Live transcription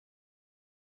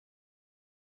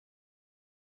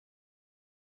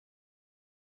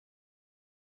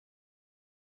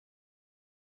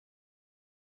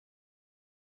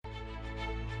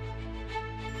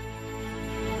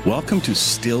Welcome to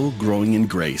Still Growing in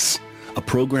Grace, a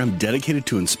program dedicated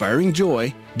to inspiring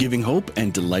joy, giving hope,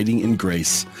 and delighting in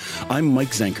grace. I'm Mike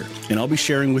Zenker, and I'll be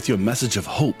sharing with you a message of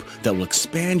hope that will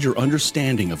expand your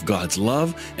understanding of God's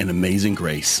love and amazing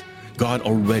grace. God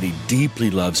already deeply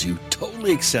loves you,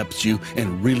 totally accepts you,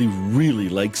 and really, really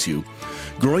likes you.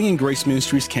 Growing in Grace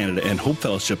Ministries Canada and Hope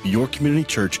Fellowship, your community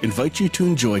church, invite you to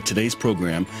enjoy today's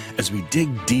program as we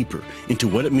dig deeper into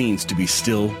what it means to be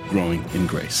still growing in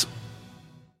grace.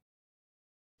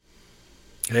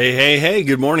 Hey,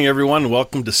 good morning, everyone.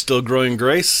 Welcome to Still Growing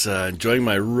Grace. Enjoying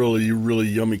my really, really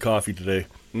yummy coffee today.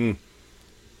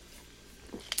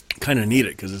 Kind of need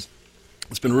it because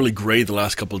it's been really gray the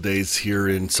last couple of days here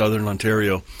in southern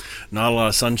Ontario. Not a lot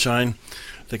of sunshine.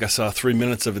 I think I saw 3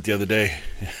 minutes of it the other day.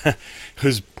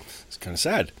 It's kind of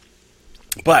sad.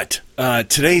 But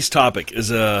today's topic is,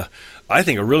 I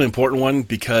think, a really important one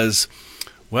because,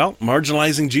 well,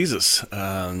 marginalizing Jesus.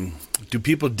 Do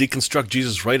people deconstruct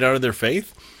Jesus right out of their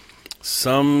faith?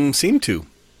 Some seem to.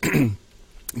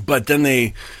 But then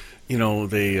they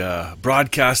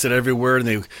broadcast it everywhere,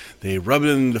 and they rub it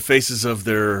in the faces of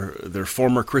their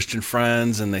former Christian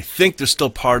friends, and they think they're still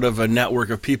part of a network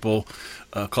of people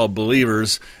called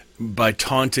believers by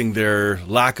taunting their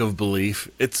lack of belief.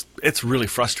 It's really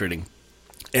frustrating,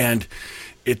 and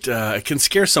it can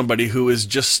scare somebody who is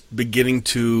just beginning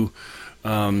to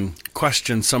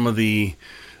question some of the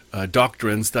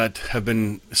doctrines that have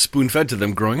been spoon-fed to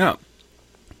them growing up.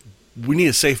 We need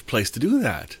a safe place to do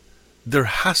that. There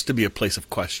has to be a place of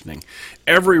questioning.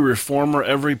 Every reformer,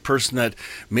 every person that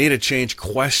made a change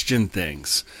questioned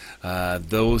things.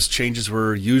 Those changes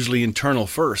were usually internal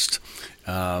first.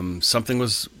 Something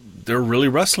they're really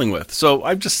wrestling with. So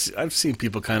I've seen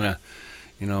people kind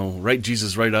of, write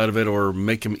Jesus right out of it, or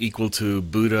make him equal to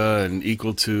Buddha and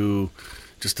equal to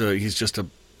he's just a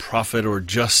prophet, or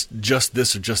just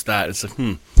this or just that. It's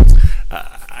like,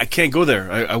 I can't go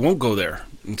there. I won't go there.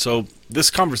 And so this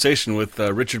conversation with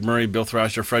Richard Murray, Bill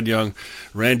Thrasher, Fred Young,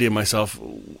 Randy, and myself,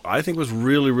 I think was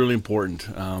really, really important.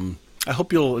 I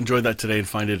hope you'll enjoy that today and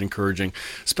find it encouraging,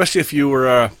 especially if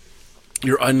you're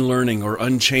unlearning or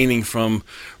unchaining from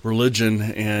religion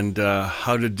and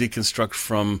how to deconstruct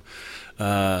from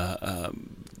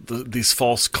these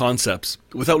false concepts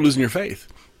without losing your faith.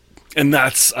 And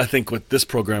that's, I think, what this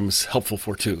program is helpful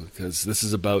for too, because this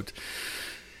is about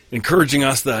encouraging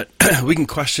us that we can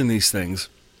question these things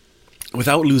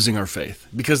without losing our faith,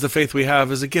 because the faith we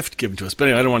have is a gift given to us. But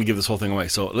anyway, I don't want to give this whole thing away.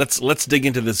 So let's dig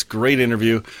into this great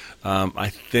interview. I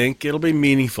think it'll be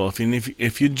meaningful.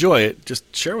 If you enjoy it,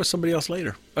 just share it with somebody else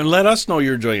later, and let us know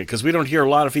you're enjoying it, because we don't hear a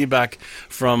lot of feedback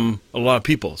from a lot of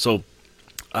people. So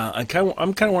I'm kind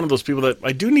of one of those people that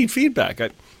I do need feedback.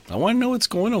 I want to know it's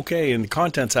going okay, and the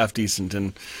content's half decent,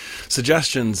 and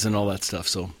suggestions and all that stuff.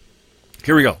 So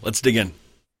here we go. Let's dig in.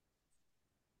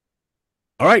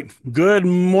 All right. Good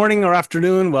morning or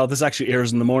afternoon. Well, this actually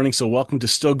airs in the morning, so welcome to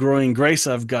Still Growing Grace.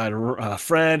 I've got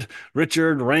Fred,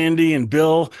 Richard, Randy, and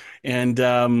Bill,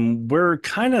 and we're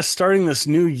kind of starting this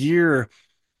new year.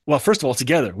 Well, first of all,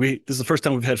 together. This is the first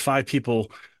time we've had 5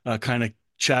 people kind of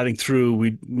chatting through.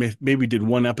 We maybe did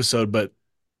one episode, but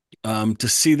to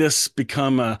see this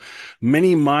become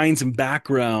many minds and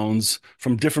backgrounds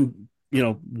from different,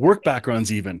 work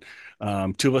backgrounds even.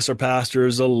 2 of us are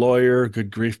pastors, a lawyer,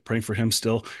 good grief, praying for him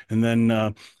still. And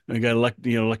then we got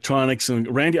electronics.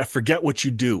 And Randy, I forget what you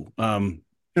do. An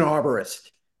arborist.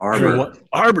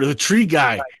 Arbor, the tree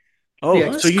guy. Oh,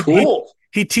 yeah, so cool.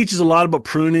 He teaches a lot about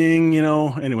pruning,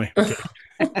 anyway.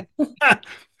 Okay.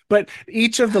 But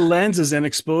each of the lenses and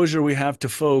exposure we have to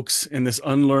folks in this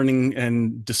unlearning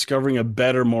and discovering a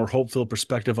better, more hopeful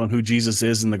perspective on who Jesus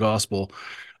is in the gospel,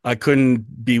 I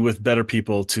couldn't be with better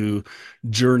people to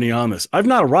journey on this. I've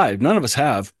not arrived. None of us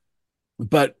have,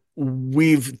 but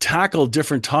we've tackled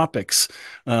different topics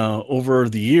over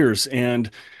the years.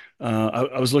 And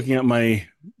I was looking at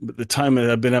the time that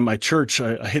I've been at my church.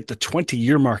 I hit the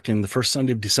 20-year mark in the first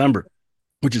Sunday of December,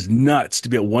 which is nuts to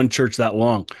be at one church that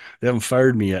long. They haven't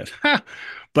fired me yet.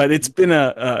 But it's been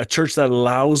a church that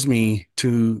allows me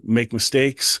to make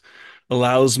mistakes,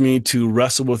 allows me to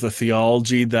wrestle with a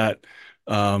theology that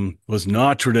was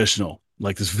not traditional.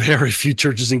 Like, there's very few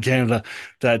churches in Canada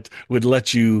that would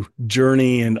let you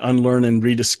journey and unlearn and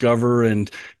rediscover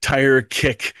and tire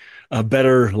kick a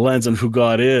better lens on who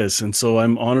God is. And so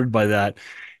I'm honored by that.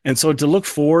 And so to look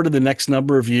forward to the next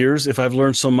number of years, if I've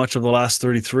learned so much of the last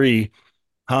 33,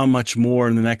 how much more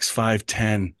in the next 5,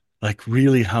 10? Like,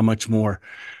 really, how much more?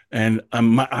 And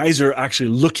my eyes are actually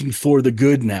looking for the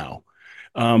good now.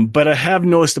 But I have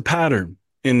noticed a pattern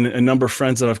in a number of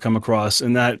friends that I've come across,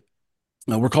 and that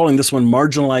We're calling this one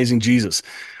Marginalizing Jesus,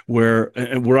 where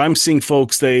I'm seeing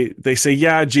folks, they say,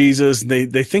 yeah, Jesus,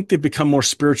 they think they've become more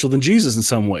spiritual than Jesus in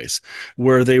some ways,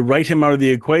 where they write him out of the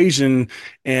equation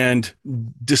and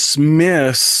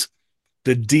dismiss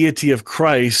the deity of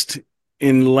Christ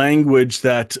in language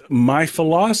that my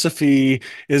philosophy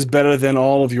is better than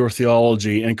all of your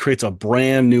theology, and creates a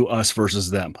brand new us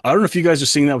versus them. I don't know if you guys are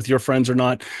seeing that with your friends or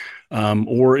not,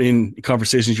 or in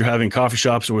conversations you're having in coffee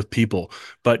shops or with people.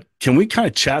 But can we kind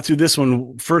of chat through this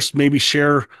one first? Maybe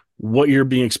share what you're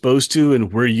being exposed to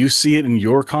and where you see it in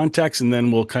your context, and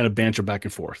then we'll kind of banter back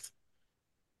and forth.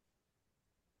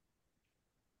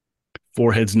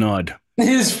 Foreheads nod.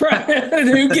 His friend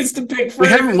who gets to pick We first.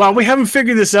 haven't we haven't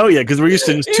figured this out yet because we're used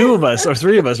to just two of us or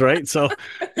three of us, right? So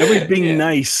everybody's being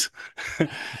nice.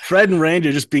 Fred and Randy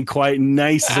are just being quiet and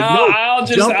nice. It's like, no,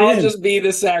 jump I'll in. just be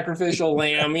the sacrificial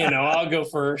lamb. I'll go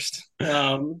first.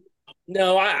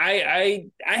 No, I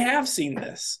have seen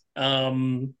this. We've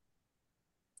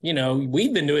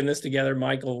been doing this together,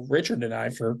 Michael, Richard, and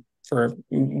I for a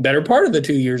better part of the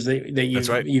 2 years that That's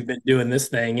right. you've been doing this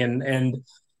thing, and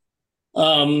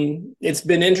it's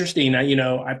been interesting.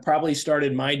 I probably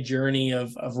started my journey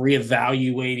of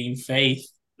reevaluating faith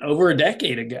over a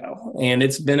decade ago, and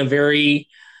it's been a very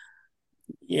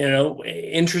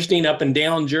interesting up and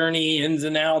down journey, ins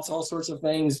and outs, all sorts of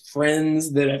things,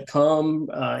 friends that have come,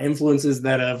 influences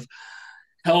that have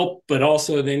helped, but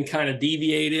also then kind of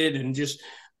deviated, and just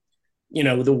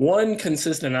the one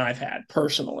consistent I've had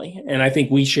personally, and I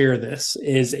think we share this,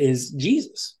 is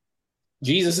Jesus.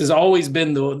 Jesus has always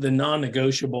been the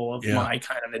non-negotiable of my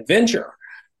kind of adventure.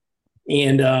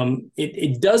 And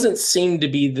it doesn't seem to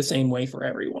be the same way for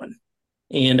everyone.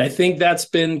 And I think that's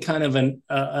been kind of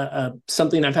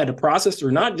something I've had to process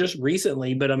through, not just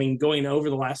recently, but I mean, going over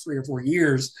the last 3 or 4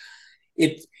 years,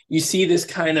 you see this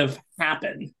kind of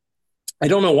happen. I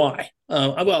don't know why.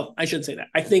 Well, I shouldn't say that.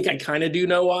 I think I kind of do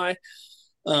know why.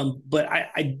 But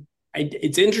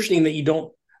it's interesting that you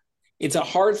don't. It's a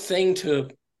hard thing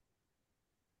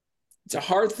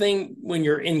when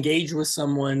you're engaged with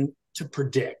someone to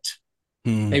predict.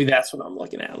 Maybe that's what I'm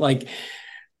looking at. Like,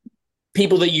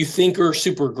 people that you think are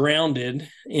super grounded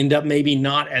end up maybe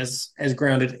not as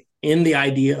grounded in the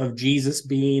idea of Jesus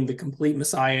being the complete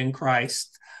Messiah in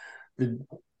Christ, the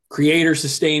creator,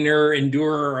 sustainer,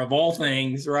 endurer of all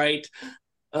things, right?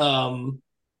 And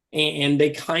they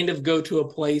kind of go to a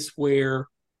place where,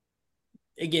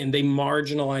 again, they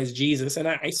marginalize Jesus. And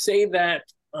I say that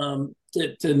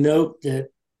to note that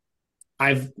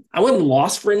I wouldn't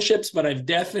lost friendships, but I've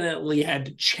definitely had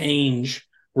to change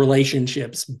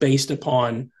relationships based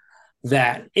upon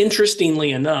that.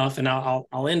 Interestingly enough, and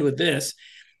I'll end with this,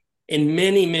 in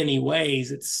many, many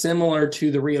ways, it's similar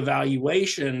to the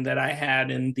reevaluation that I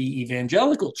had in the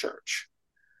evangelical church,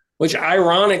 which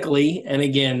ironically, and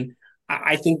again,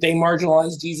 I think they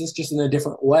marginalized Jesus just in a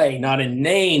different way, not in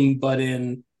name, but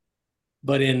in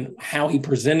how he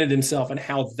presented himself, and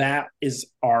how that is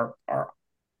our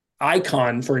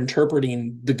icon for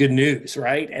interpreting the good news,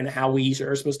 right? And how we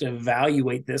are supposed to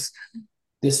evaluate this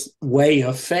way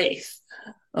of faith.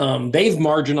 They've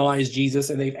marginalized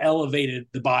Jesus, and they've elevated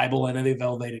the Bible, and they've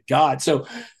elevated God. So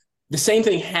the same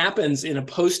thing happens in a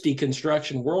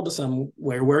post-deconstruction world to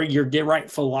somewhere, where you get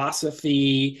right,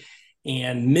 philosophy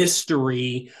and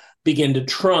mystery begin to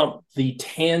trump the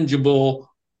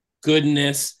tangible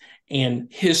goodness and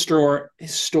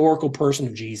historical person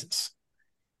of Jesus.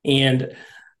 And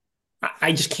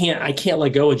I just can't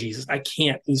let go of Jesus. I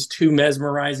can't. He's too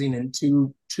mesmerizing and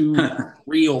too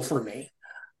real for me.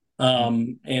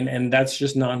 And that's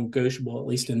just non-negotiable, at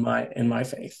least in my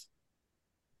faith.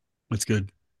 That's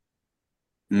good.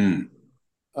 For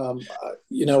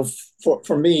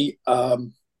me,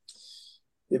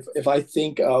 if I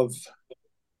think of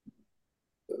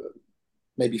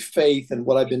maybe faith and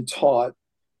what I've been taught,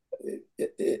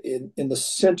 in the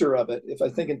center of it, if I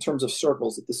think in terms of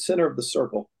circles, at the center of the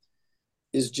circle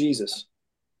is Jesus.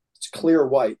 It's clear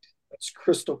white. It's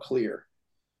crystal clear.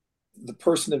 The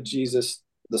person of Jesus,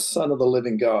 the Son of the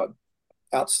living God.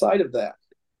 Outside of that,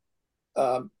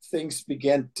 things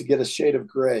began to get a shade of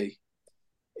gray.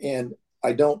 And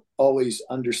I don't always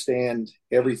understand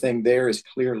everything there as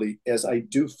clearly as I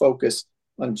do focus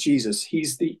on Jesus.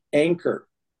 He's the anchor.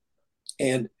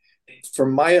 And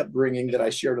from my upbringing that I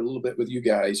shared a little bit with you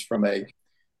guys, from a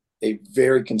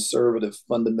very conservative,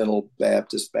 fundamental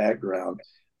Baptist background,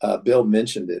 Bill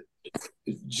mentioned it.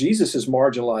 Jesus is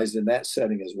marginalized in that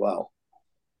setting as well,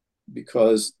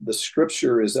 because the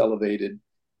scripture is elevated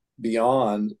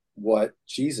beyond what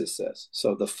Jesus says.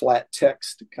 So the flat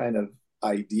text kind of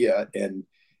idea and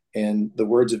the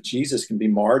words of Jesus can be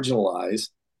marginalized,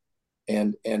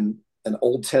 and an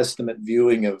Old Testament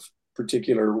viewing of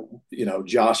particular,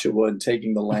 Joshua and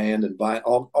taking the land and buying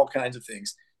all kinds of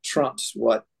things trumps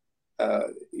what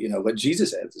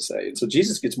Jesus had to say. And so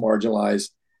Jesus gets marginalized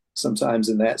sometimes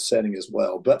in that setting as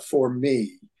well. But for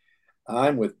me,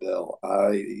 I'm with Bill.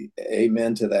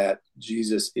 Amen to that.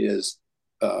 Jesus is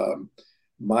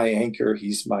my anchor.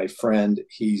 He's my friend.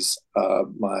 He's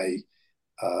my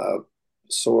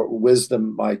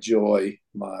wisdom, my joy,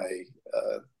 my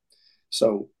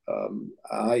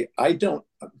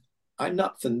I'm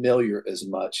not familiar as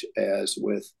much as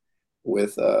with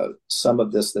some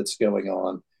of this that's going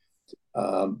on,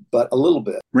 but a little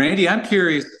bit. Randy, I'm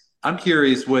curious.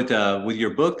 With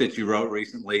your book that you wrote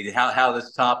recently, how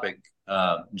this topic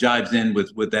jives in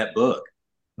with that book.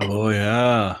 Oh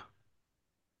yeah.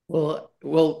 Well,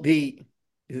 the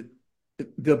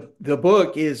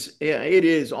book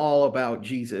is all about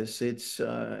Jesus. It's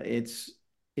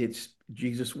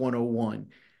Jesus 101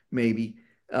 maybe.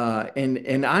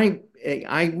 And I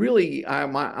really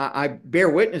I bear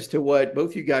witness to what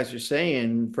both you guys are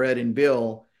saying, Fred and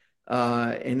Bill,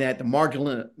 and that the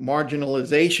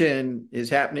marginalization is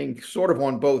happening sort of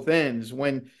on both ends.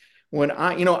 When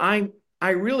I've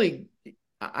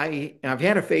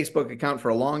had a Facebook account for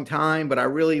a long time, but I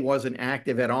really wasn't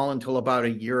active at all until about a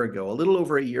year ago, a little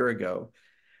over a year ago.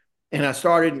 And I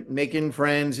started making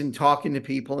friends and talking to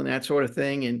people and that sort of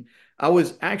thing. And I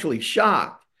was actually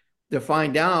shocked to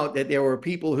find out that there were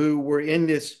people who were in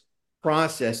this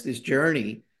process, this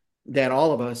journey that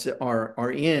all of us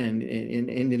are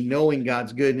in knowing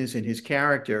God's goodness and his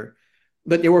character.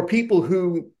 But there were people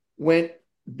who went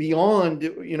beyond,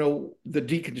 the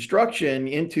deconstruction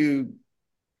into,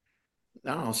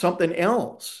 I don't know, something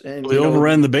else. And they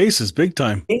overran the bases big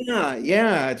time.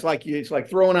 Yeah. It's like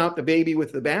throwing out the baby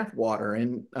with the bathwater.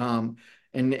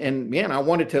 And man, I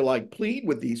wanted to like plead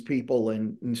with these people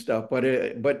and stuff, but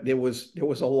there was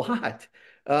a lot.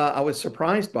 I was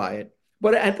surprised by it.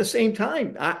 But at the same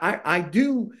time, I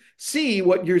do see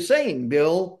what you're saying,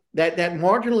 Bill, that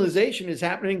marginalization is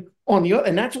happening on the other,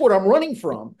 and that's what I'm running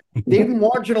from. They've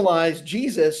marginalized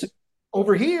Jesus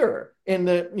over here in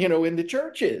the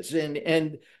churches,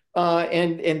 and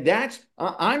that's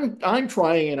I'm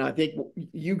trying, and I think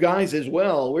you guys as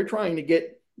well. We're trying to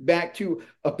get back to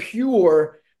a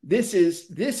pure. This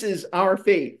is our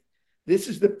faith. This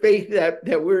is the faith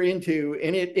that we're into,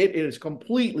 and it is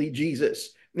completely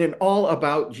Jesus and all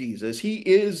about Jesus. He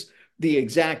is the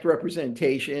exact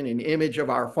representation and image of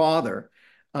our Father,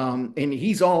 and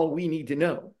he's all we need to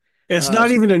know. It's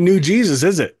not even a new Jesus,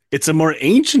 is it? It's a more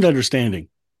ancient understanding.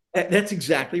 That's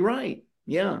exactly right.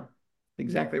 Yeah,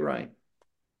 exactly right.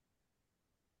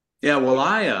 Yeah, well,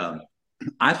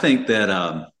 I think that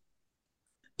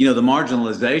the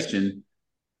marginalization,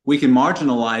 we can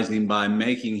marginalize him by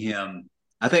making him.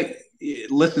 I think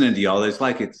listening to y'all,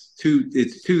 it's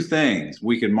two things.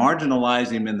 We can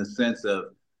marginalize him in the sense of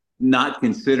not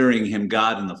considering him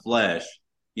God in the flesh.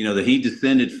 That he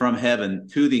descended from heaven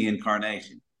to the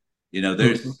incarnation.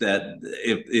 There's that.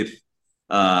 If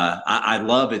I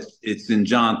love it. It's in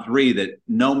John 3 that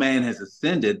no man has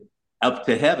ascended up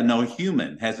to heaven. No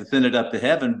human has ascended up to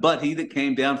heaven, but he that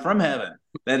came down from heaven.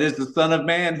 That is the Son of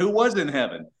Man who was in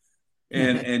heaven.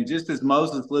 And just as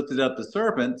Moses lifted up the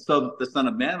serpent, so the Son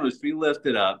of Man was to be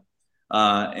lifted up.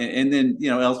 And then,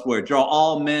 elsewhere, draw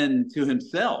all men to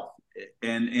himself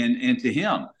and to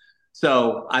him.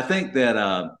 So I think that,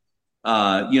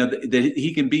 that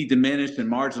he can be diminished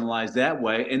and marginalized that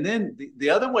way. And then the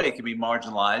other way it can be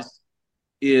marginalized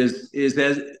is as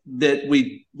that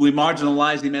we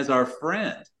marginalize him as our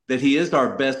friend, that he is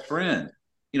our best friend.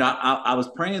 I was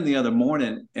praying the other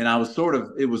morning, and I was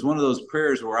it was one of those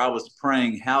prayers where I was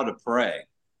praying how to pray.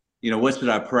 What should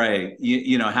I pray?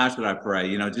 How should I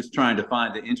pray? Just trying to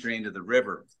find the entry into the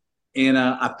river. And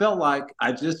I felt like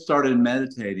I just started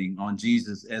meditating on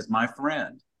Jesus as my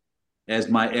friend, as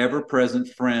my ever-present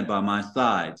friend by my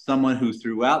side, someone who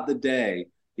throughout the day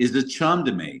is a chum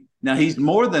to me. Now, he's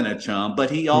more than a chum,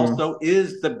 but he also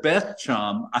is the best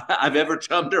chum I've ever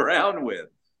chummed around with.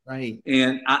 Right.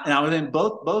 And I was in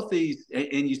both these,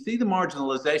 and you see the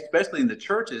marginalization, especially in the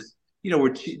churches,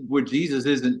 where Jesus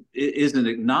isn't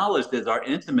acknowledged as our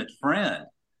intimate friend,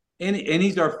 and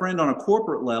he's our friend on a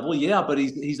corporate level, yeah, but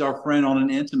he's our friend on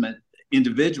an intimate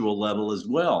individual level as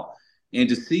well. And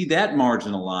to see that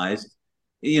marginalized,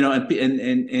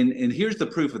 and here's the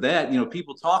proof of that.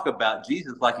 People talk about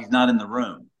Jesus like he's not in the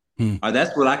room.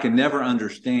 That's what I can never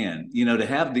understand. To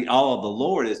have the awe of the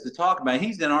Lord is to talk about.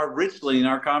 He's richly in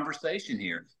our conversation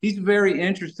here. He's very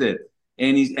interested,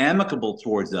 and he's amicable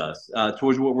towards us,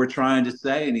 towards what we're trying to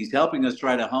say, and he's helping us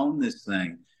try to hone this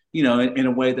thing. in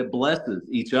a way that blesses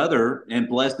each other and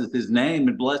blesses his name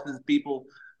and blesses people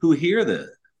who hear this.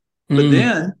 But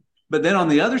then on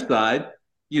the other side,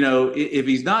 if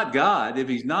he's not God, if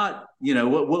he's not,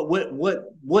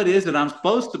 what is it I'm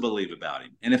supposed to believe about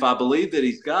him? And if I believe that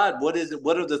he's God, what is it?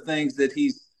 What are the things that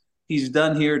he's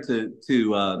done here to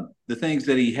the things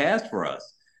that he has for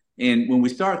us? And when we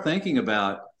start thinking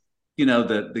about,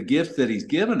 the gifts that he's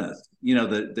given us,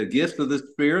 the gifts of the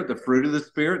Spirit, the fruit of the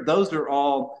Spirit, those are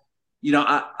all,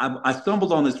 I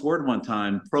stumbled on this word one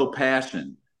time,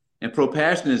 propassion. And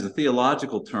propassion is a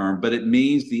theological term, but it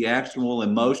means the actual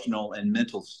emotional and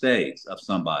mental states of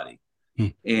somebody.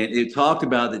 And it talked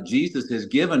about that Jesus has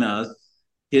given us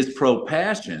his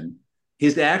propassion,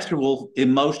 his actual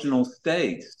emotional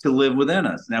states to live within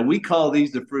us. Now, we call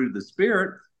these the fruit of the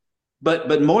Spirit,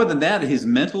 but more than that, his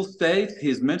mental states,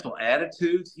 his mental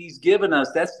attitudes, he's given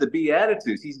us, that's the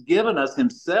Beatitudes. He's given us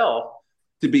himself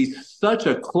to be such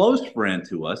a close friend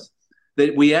to us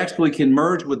that we actually can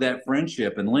merge with that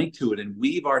friendship and link to it and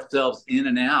weave ourselves in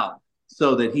and out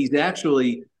so that he's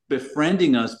actually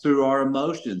befriending us through our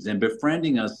emotions and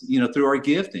befriending us, through our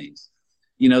giftings.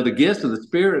 The gifts of the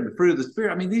Spirit and the fruit of the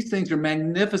Spirit. I mean, these things are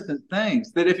magnificent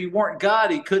things that if he weren't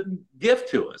God, he couldn't give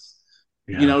to us.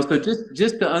 Yeah. So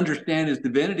just to understand his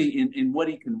divinity in what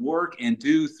he can work and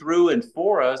do through and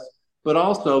for us, but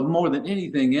also more than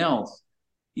anything else,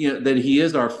 that he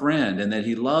is our friend and that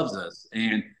he loves us.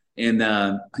 And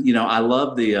I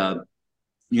love the,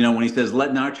 when he says,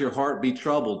 let not your heart be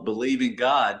troubled, believe in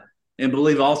God and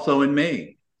believe also in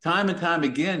me. Time and time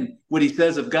again, what he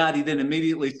says of God, he then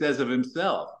immediately says of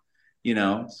himself,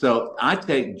 So I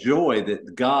take joy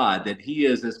that God, that he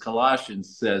is, as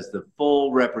Colossians says, the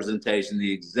full representation,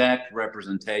 the exact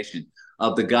representation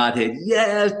of the Godhead.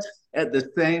 Yes, at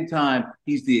the same time,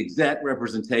 he's the exact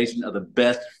representation of the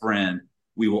best friend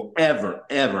we will ever,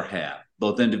 ever have,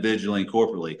 both individually and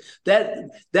corporately.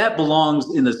 That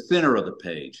belongs in the center of the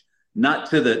page, not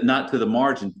to the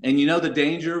margin. And the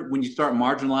danger when you start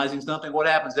marginalizing something, what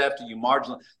happens after you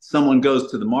marginalize? Someone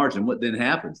goes to the margin. What then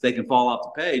happens? They can fall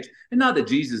off the page. And not that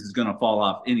Jesus is going to fall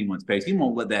off anyone's page. He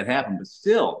won't let that happen. But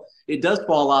still, it does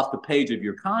fall off the page of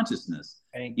your consciousness,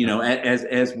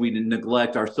 as we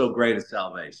neglect our so great a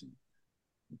salvation.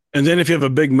 And then if you have a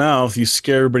big mouth, you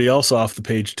scare everybody else off the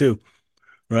page too.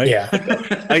 Right. Yeah.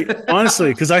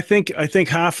 Honestly, because I think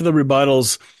half of the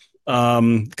rebuttals,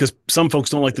 because some folks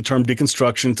don't like the term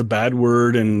deconstruction, it's a bad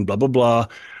word and blah, blah, blah.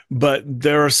 But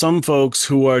there are some folks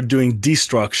who are doing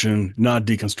destruction, not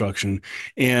deconstruction,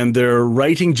 and they're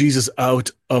writing Jesus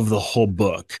out of the whole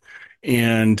book.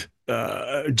 And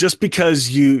just because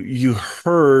you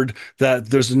heard that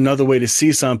there's another way to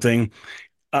see something,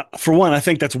 for one, I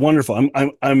think that's wonderful.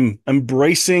 I'm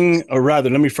embracing, or rather,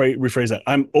 let me rephrase that.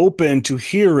 I'm open to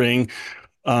hearing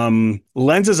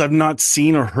lenses I've not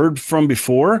seen or heard from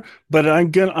before, but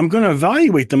I'm gonna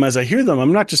evaluate them as I hear them.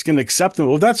 I'm not just gonna accept them.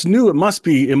 Well, that's new. It must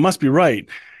be right.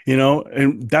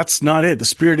 And that's not it. The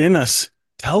Spirit in us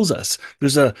tells us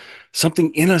there's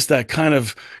something in us that kind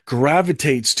of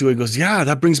gravitates to it. Goes, yeah,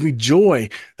 that brings me joy.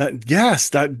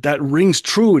 That rings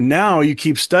true. And now you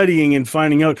keep studying and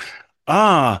finding out.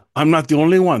 I'm not the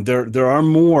only one. There are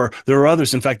more. There are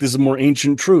others. In fact, this is a more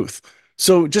ancient truth.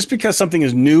 So just because something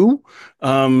is new,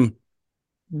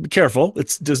 be careful.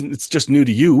 It's just new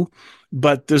to you.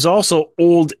 But there's also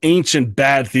old, ancient,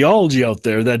 bad theology out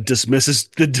there that dismisses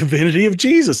the divinity of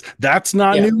Jesus. That's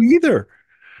not new either.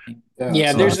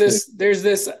 Yeah, there's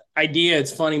this idea.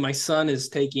 It's funny. My son is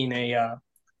taking a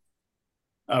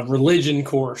religion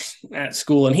course at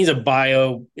school, and he's a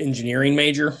bioengineering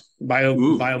major,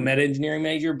 biomed engineering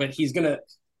major, but he's going to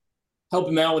help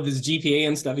him out with his GPA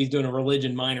and stuff. He's doing a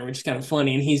religion minor, which is kind of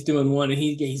funny. And he's doing one, and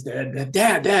he's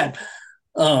Dad,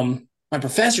 my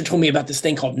professor told me about this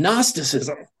thing called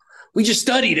Gnosticism. We just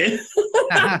studied it.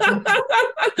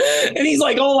 And he's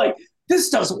like, this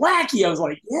stuff's wacky. I was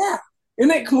like, yeah. Isn't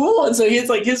that cool? And so it's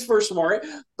like his first smart.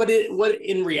 But what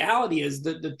in reality is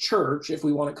the church, if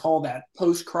we want to call that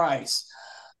post-Christ,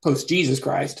 post-Jesus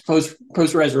Christ,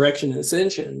 post-resurrection and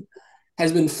ascension,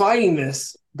 has been fighting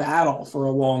this battle for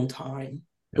a long time.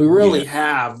 We really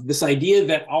have this idea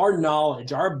that our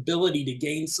knowledge, our ability to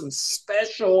gain some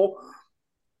special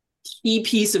key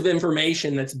piece of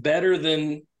information that's better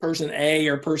than person A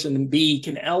or person B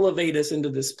can elevate us into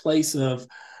this place of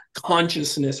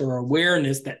consciousness or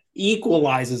awareness that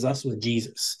equalizes us with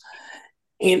Jesus.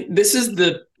 And this is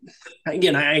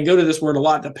again, I go to this word a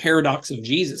lot, the paradox of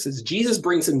Jesus is Jesus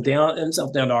brings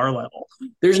himself down to our level.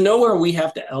 There's nowhere we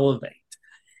have to elevate.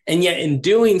 And yet in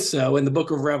doing so, in the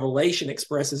book of Revelation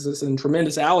expresses this in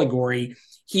tremendous allegory.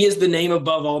 He is the name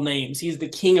above all names. He is the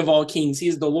King of all kings. He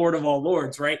is the Lord of all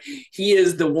lords, right? He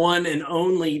is the one and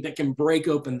only that can break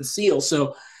open the seal.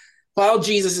 So while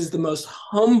Jesus is the most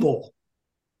humble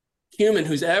human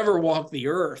who's ever walked the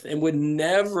earth and would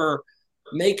never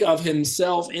make of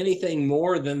himself anything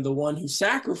more than the one who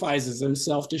sacrifices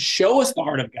himself to show us the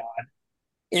heart of God,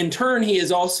 in turn, he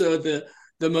is also the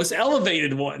most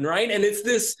elevated one, right? And it's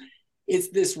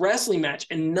this wrestling match,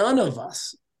 and none of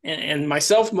us, and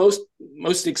myself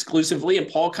most exclusively, and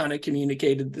Paul kind of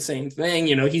communicated the same thing.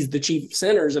 He's the chief of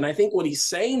sinners, and I think what he's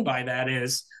saying by that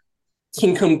is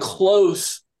can come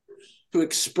close to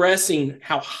expressing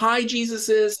how high Jesus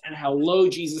is and how low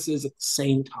Jesus is at the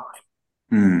same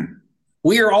time.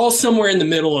 We are all somewhere in the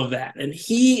middle of that, and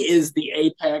he is the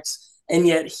apex. And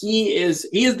yet he is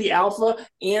the alpha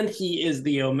and he is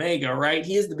the omega, right?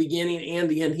 He is the beginning and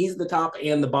the end. He's the top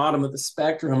and the bottom of the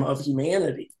spectrum of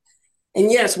humanity.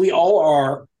 And yes, we all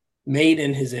are made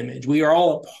in his image. We are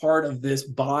all a part of this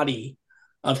body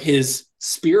of his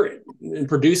spirit and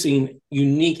producing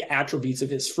unique attributes of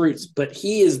his fruits. But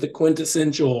he is the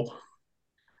quintessential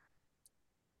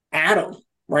Adam,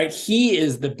 right? He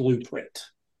is the blueprint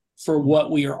for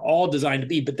what we are all designed to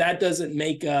be. But that doesn't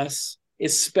make us,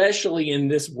 especially in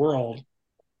this world,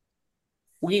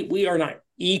 we are not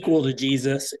equal to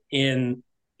Jesus in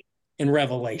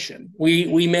revelation.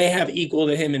 We may have equal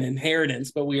to him in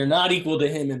inheritance, but we are not equal to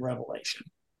him in revelation.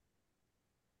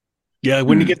 Yeah,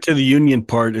 when you get to the union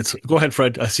part, go ahead,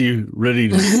 Fred. I see you ready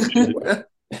to.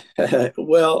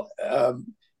 Well,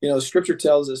 Scripture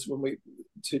tells us when we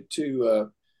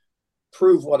to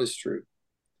prove what is true,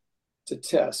 to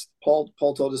test. Paul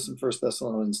told us in 1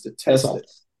 Thessalonians to test it.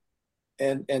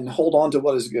 And hold on to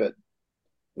what is good,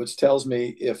 which tells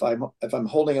me if I'm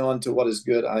holding on to what is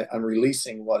good, I'm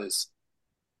releasing what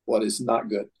is not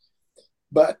good.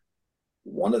 But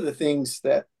one of the things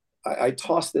that I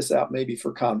toss this out maybe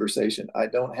for conversation, I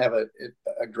don't have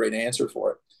a great answer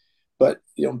for it. But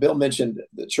Bill mentioned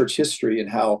the church history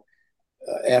and how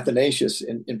Athanasius,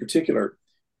 in particular,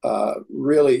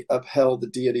 really upheld the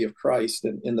deity of Christ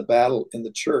in the battle in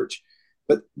the church.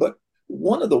 But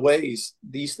one of the ways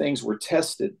these things were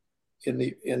tested in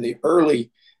the early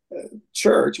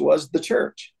church was the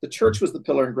church. The church was the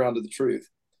pillar and ground of the truth.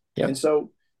 Yep. And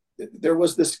so there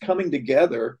was this coming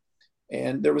together,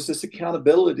 and there was this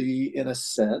accountability in a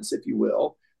sense, if you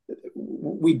will.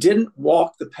 We didn't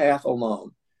walk the path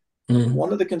alone. Mm-hmm.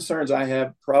 One of the concerns I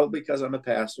have, probably because I'm a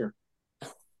pastor,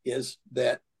 is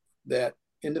that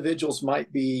individuals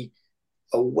might be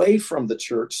away from the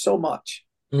church so much.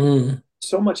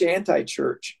 So much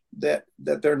anti-church that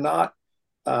they're not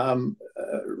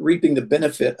reaping the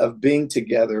benefit of being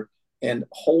together and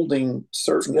holding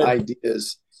certain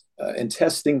ideas and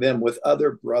testing them with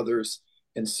other brothers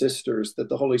and sisters that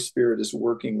the Holy Spirit is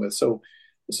working with. So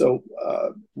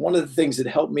one of the things that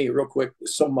helped me real quick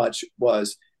so much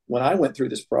was when I went through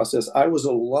this process, I was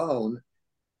alone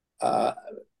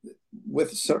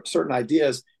with certain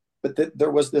ideas, but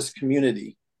there was this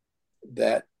community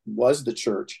that was the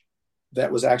church that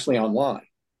was actually online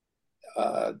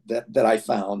that I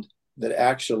found that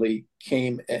actually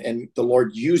came, and the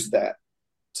Lord used that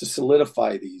to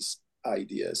solidify these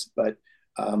ideas. But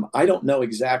I don't know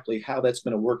exactly how that's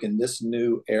going to work in this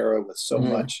new era with so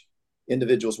much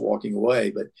individuals walking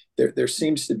away. But there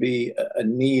seems to be a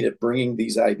need of bringing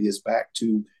these ideas back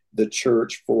to the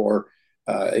church for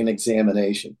an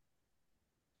examination.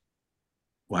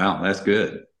 Wow, that's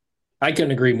good. I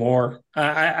couldn't agree more.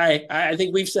 I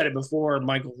think we've said it before,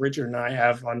 Michael, Richard, and I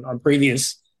have on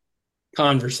previous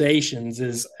conversations,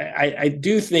 is I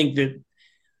do think that,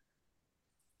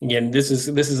 again, this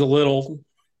is a little,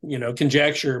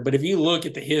 conjecture, but if you look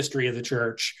at the history of the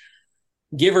church,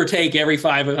 give or take every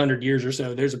 500 years or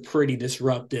so, there's a pretty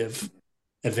disruptive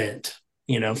event.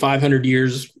 500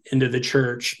 years into the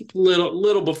church,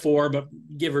 little before, but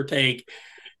give or take,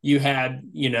 you had,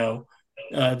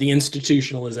 the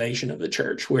institutionalization of the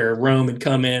church, where Rome had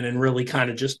come in and really kind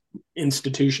of just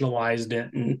institutionalized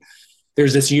it. And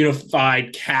there's this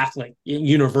unified Catholic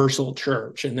universal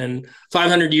church. And then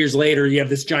 500 years later, you have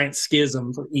this giant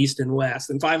schism for East and West.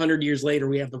 And 500 years later,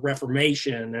 we have the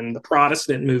Reformation and the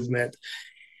Protestant movement.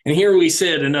 And here we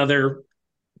sit another,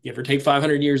 give or take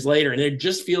 500 years later, and it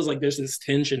just feels like there's this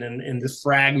tension in this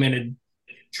fragmented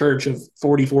church of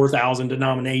 44,000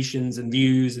 denominations and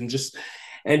views, and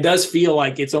it does feel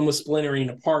like it's almost splintering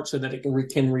apart so that it can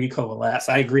recoalesce.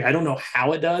 I agree. I don't know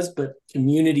how it does, but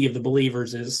community of the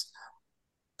believers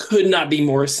could not be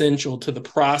more essential to the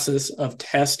process of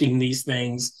testing these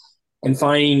things and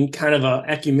finding kind of a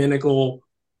ecumenical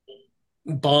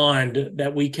bond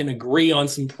that we can agree on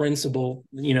some principle,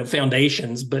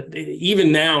 foundations. But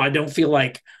even now, I don't feel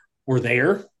like we're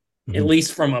there, at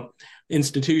least from a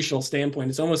institutional standpoint.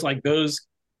 It's almost like those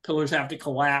pillars have to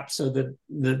collapse so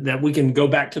that we can go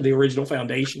back to the original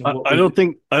foundation. I don't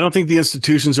think the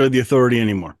institutions are the authority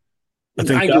anymore. I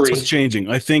think that's what's changing.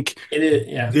 I think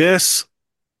this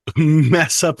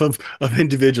mess up of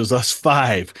individuals, us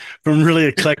five from really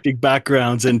eclectic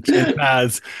backgrounds and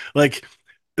paths, like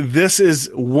this is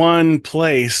one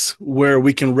place where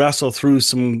we can wrestle through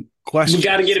some questions. We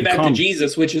got to get it back to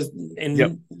Jesus, which is,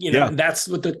 that's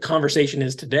what the conversation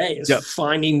is today, is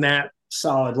finding that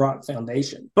solid rock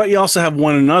foundation. But you also have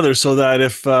one another, so that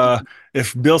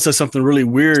if Bill says something really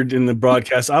weird in the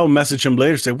broadcast, I will message him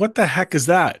later, say, what the heck is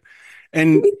that?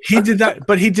 And he did that,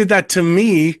 but he did that to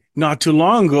me not too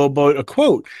long ago about a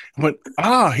quote. But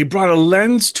he brought a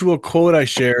lens to a quote I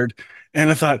shared, and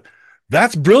I thought,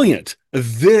 that's brilliant.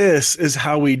 This is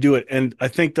how we do it. And I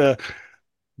think the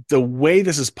way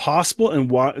this is possible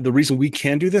and why the reason we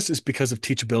can do this is because of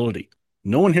teachability.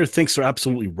 No one here thinks they're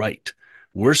absolutely right.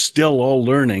 We're still all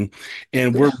learning,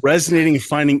 and we're resonating and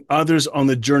finding others on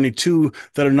the journey too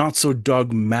that are not so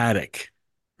dogmatic,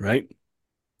 right?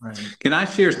 Right. Can I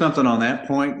share something on that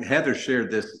point? Heather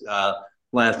shared this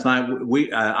last night.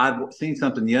 I've seen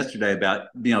something yesterday about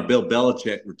Bill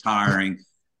Belichick retiring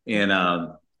and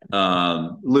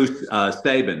Lou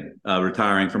Saban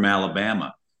retiring from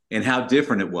Alabama, and how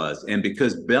different it was. And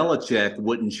because Belichick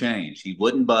wouldn't change, he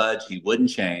wouldn't budge, he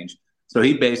wouldn't change. So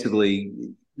he basically,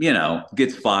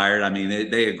 gets fired. I mean,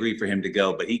 they agree for him to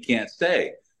go, but he can't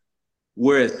stay.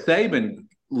 Whereas Saban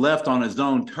left on his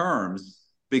own terms,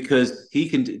 because he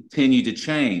continued to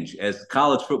change as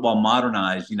college football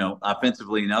modernized,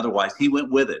 offensively and otherwise. He went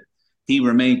with it. He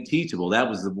remained teachable. That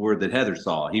was the word that Heather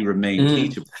saw. He remained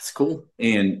teachable. That's cool.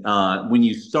 And when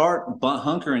you start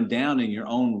hunkering down in your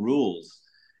own rules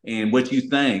and what you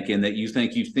think, and that you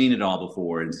think you've seen it all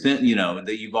before, and that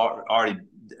you've already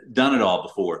done it all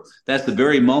before, that's the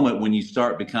very moment when you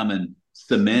start becoming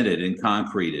cemented and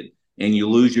concreted, and you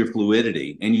lose your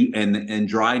fluidity, and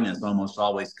dryness almost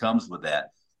always comes with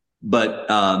that. But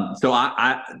so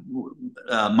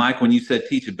Mike, when you said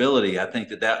teachability, I think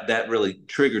that really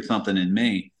triggered something in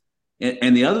me.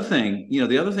 And the other thing,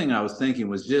 I was thinking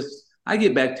was just, I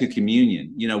get back to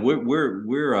communion.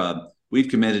 We've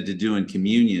committed to doing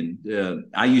communion.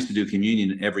 I used to do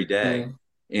communion every day,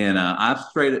 and I've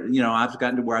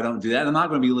gotten to where I don't do that. I'm not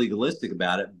going to be legalistic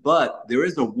about it, but there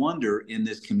is a wonder in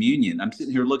this communion. I'm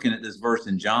sitting here looking at this verse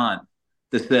in John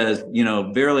that says,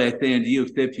 verily I say unto you,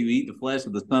 except you eat the flesh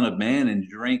of the Son of Man and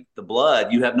drink the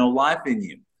blood, you have no life in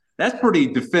you. That's pretty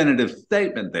definitive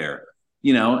statement there,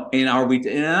 and are we?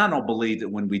 And I don't believe that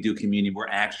when we do communion, we're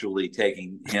actually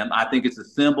taking him. I think it's a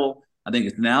symbol. I think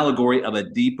it's an allegory of a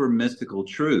deeper mystical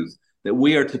truth that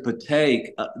we are to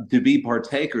partake, to be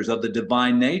partakers of the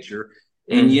divine nature.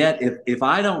 And yet, if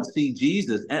I don't see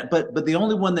Jesus, but the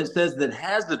only one that says that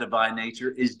has the divine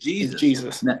nature is Jesus.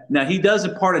 Jesus. Now, he does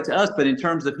impart it to us, but in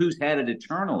terms of who's had it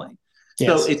eternally. Yes.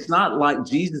 So it's not like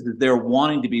Jesus is there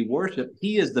wanting to be worshiped.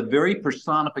 He is the very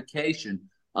personification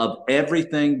of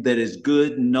everything that is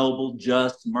good, noble,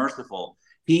 just, merciful.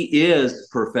 He is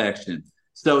perfection.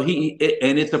 So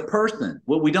and it's a person.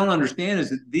 What we don't understand is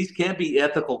that these can't be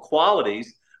ethical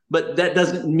qualities. But that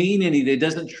doesn't mean anything. It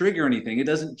doesn't trigger anything. It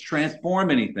doesn't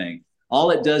transform anything. All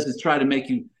it does is try to make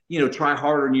you, try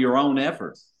harder in your own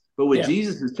efforts. But what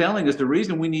Jesus is telling us, the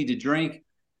reason we need to drink,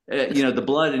 the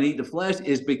blood and eat the flesh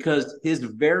is because his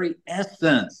very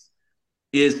essence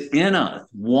is in us,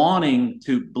 wanting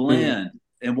to blend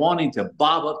and wanting to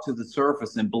bob up to the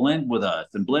surface and blend with us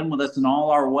in all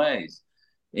our ways.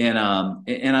 And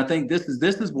I think this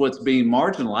is what's being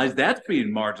marginalized. That's being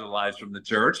marginalized from the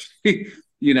church.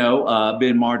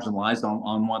 Being marginalized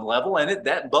on one level, and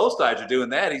that both sides are doing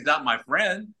that. He's not my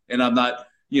friend, and I'm not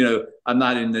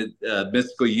in the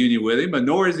mystical union with him, but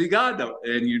nor is he God,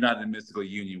 and you're not in the mystical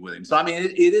union with him. So I mean,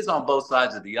 it is on both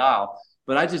sides of the aisle.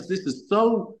 But this is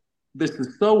so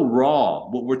raw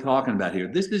what we're talking about here.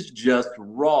 This is just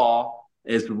raw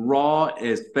as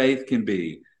faith can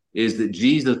be. Is that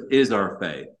Jesus is our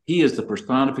faith? He is the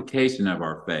personification of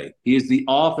our faith. He is the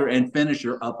author and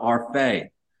finisher of our faith.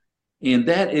 And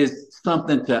that is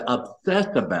something to obsess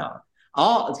about.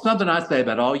 Something I say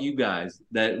about all you guys,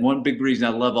 that one big reason I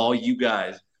love all you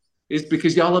guys is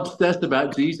because y'all obsessed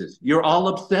about Jesus. You're all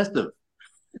obsessive.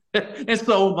 And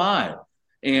so am I.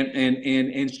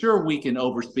 And sure, we can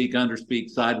overspeak, underspeak,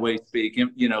 sideways speak,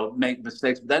 and, make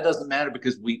mistakes, but that doesn't matter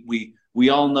because we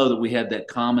all know that we have that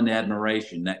common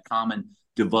admiration, that common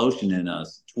devotion in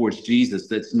us towards Jesus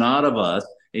that's not of us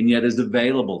and yet is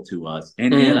available to us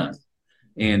and in us.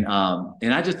 And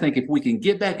I just think if we can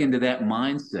get back into that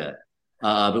mindset,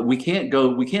 but we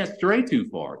can't stray too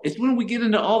far. It's when we get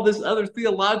into all this other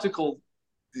theological,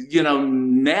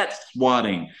 net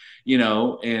swatting,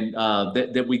 and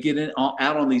that we get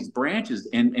out on these branches,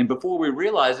 and before we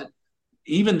realize it,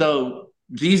 even though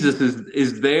Jesus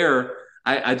is there,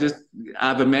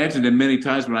 I've imagined him many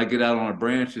times when I get out on a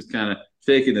branch, just kind of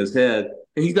shaking his head.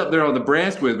 And he's up there on the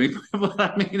branch with me. But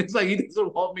I mean, it's like he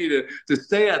doesn't want me to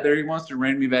stay out there. He wants to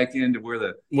rein me back into where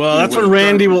the that's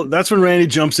when Randy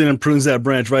jumps in and prunes that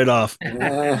branch right off.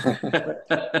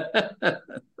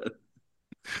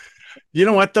 You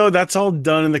know what, though? That's all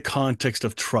done in the context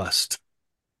of trust.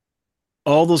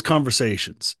 All those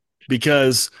conversations,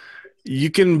 because you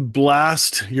can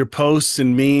blast your posts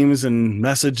and memes and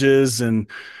messages and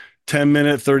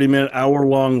 10-minute, 30-minute,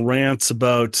 hour-long rants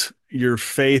about your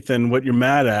faith and what you're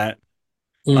mad at.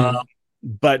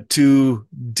 But to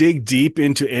dig deep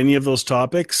into any of those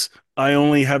topics, I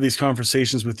only have these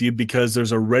conversations with you because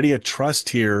there's already a trust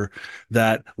here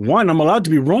that, one, I'm allowed to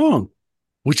be wrong,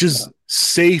 which is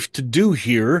safe to do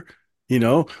here,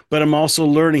 but I'm also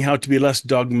learning how to be less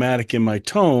dogmatic in my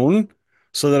tone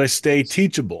so that I stay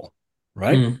teachable,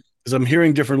 right? Because I'm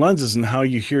hearing different lenses and how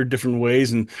you hear different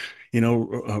ways. And,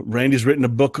 Randy's written a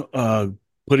book,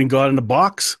 Putting God in a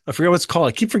Box. I forget what it's called.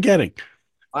 I keep forgetting.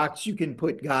 Box you can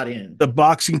put God in. The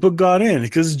box you can put God in,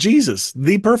 because it's Jesus,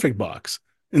 the perfect box.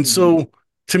 And so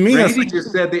to me, Randy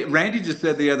just said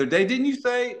the other day, didn't you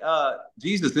say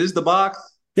Jesus is the box?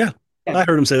 Yeah, I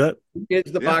heard him say that.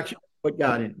 It's the box you put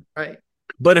God in, right?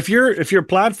 But if your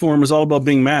platform is all about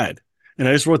being mad, and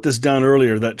I just wrote this down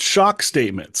earlier, that shock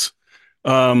statements,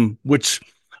 which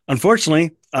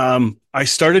unfortunately I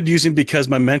started using because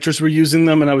my mentors were using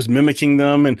them and I was mimicking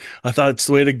them, and I thought it's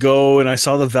the way to go, and I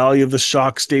saw the value of the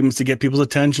shock statements to get people's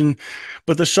attention.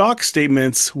 But the shock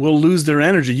statements will lose their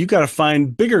energy. You got to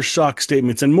find bigger shock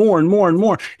statements and more and more and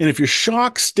more. And if your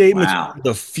shock statements are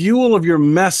the fuel of your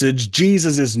message,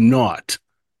 Jesus is not.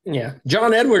 Yeah.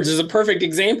 John Edwards is a perfect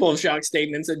example of shock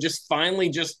statements that just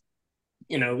finally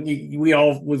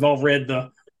we've all read the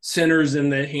sinners in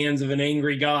the hands of an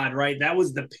angry God, right? That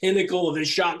was the pinnacle of his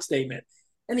shock statement.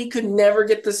 And he could never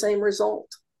get the same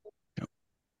result. Yep.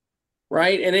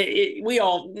 Right?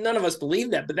 And none of us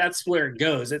believe that, but that's where it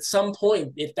goes. At some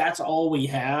point, if that's all we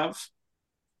have,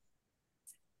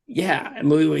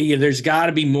 there's got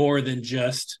to be more than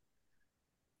just,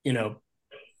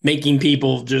 making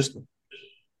people just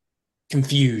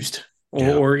confused.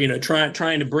 Or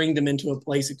trying to bring them into a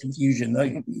place of confusion.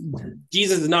 Like,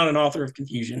 Jesus is not an author of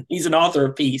confusion. He's an author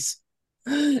of peace.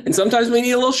 And sometimes we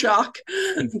need a little shock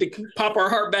to pop our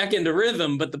heart back into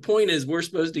rhythm. But the point is, we're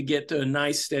supposed to get to a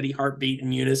nice, steady heartbeat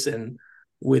in unison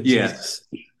with Jesus.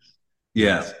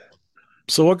 Yes.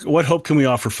 So what hope can we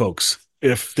offer folks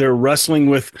if they're wrestling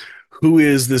with who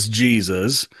is this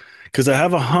Jesus? Because I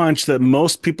have a hunch that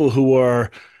most people who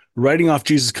are writing off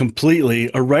Jesus completely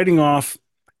are writing off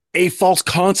a false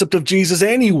concept of Jesus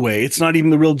anyway. It's not even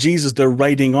the real Jesus they're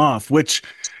writing off, which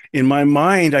in my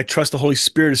mind, I trust the Holy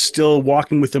Spirit is still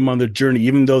walking with them on their journey.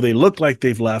 Even though they look like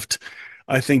they've left,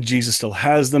 I think Jesus still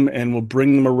has them and will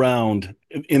bring them around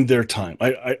in their time.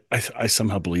 I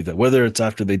somehow believe that, whether it's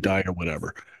after they die or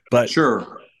whatever. But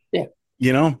sure. Yeah.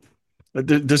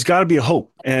 There's got to be a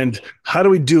hope. And how do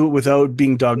we do it without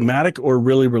being dogmatic or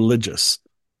really religious,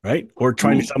 right? Or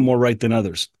trying to sound more right than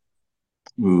others?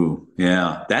 Ooh,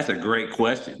 yeah, that's a great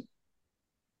question.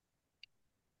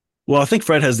 Well, I think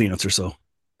Fred has the answer, so.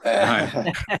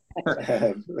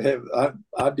 I'd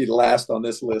be last on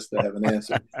this list to have an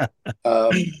answer.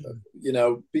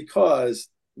 Because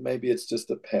maybe it's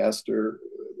just a pastor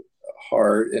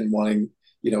heart and wanting,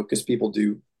 because people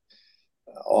do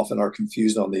often are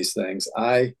confused on these things.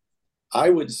 I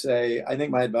would say, I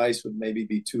think my advice would maybe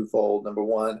be twofold. Number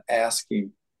one, ask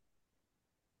him,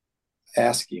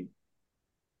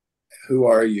 who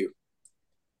are you?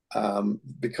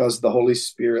 Because the Holy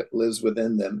Spirit lives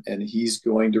within them and he's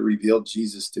going to reveal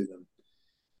Jesus to them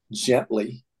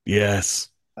gently. Yes.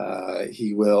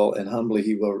 He will, and humbly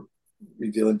he will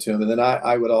reveal him to them. And then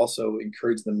I would also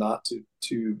encourage them not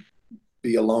to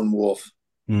be a lone wolf.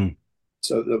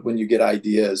 So that when you get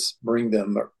ideas, bring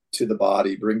them to the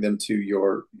body, bring them to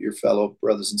your fellow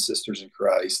brothers and sisters in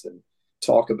Christ and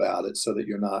talk about it so that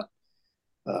you're not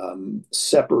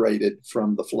separated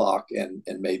from the flock and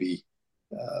maybe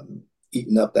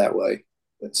eaten up that way.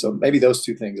 And so maybe those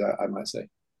two things I might say.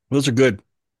 Those are good.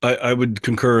 I would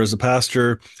concur. As a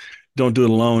pastor, don't do it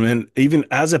alone. And even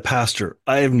as a pastor,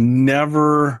 I have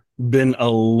never been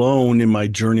alone in my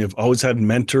journey. I've always had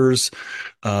mentors,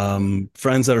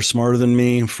 friends that are smarter than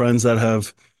me, friends that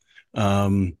have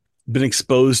been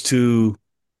exposed to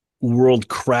world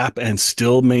crap and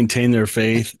still maintain their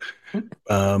faith.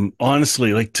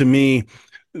 Honestly, like to me,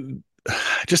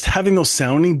 just having those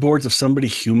sounding boards of somebody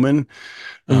human,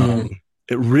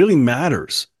 it really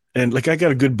matters. And like I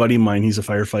got a good buddy of mine, he's a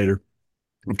firefighter.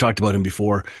 I've talked about him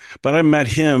before, but I met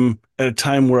him at a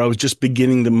time where I was just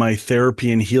beginning my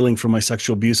therapy and healing from my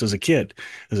sexual abuse as a kid,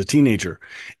 as a teenager.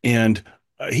 And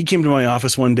he came to my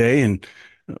office one day, and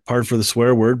pardon for the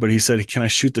swear word, but he said, "Can I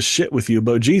shoot the shit with you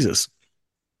about Jesus?"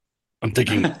 I'm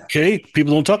thinking, okay,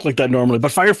 people don't talk like that normally,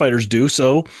 but firefighters do.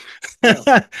 So,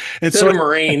 and so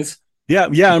Marines. Yeah,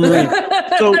 I'm Marine.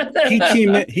 So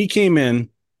he came in,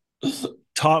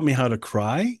 taught me how to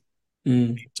cry.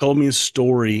 He told me his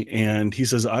story, and he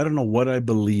says, "I don't know what I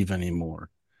believe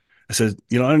anymore." I said,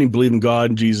 I don't even believe in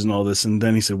God and Jesus and all this. And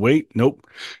then he said, "Wait, nope,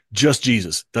 just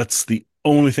Jesus. That's the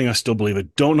only thing I still believe. I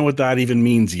don't know what that even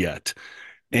means yet."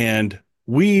 And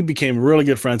we became really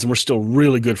good friends, and we're still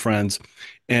really good friends.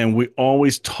 And we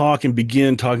always talk and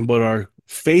begin talking about our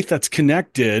faith that's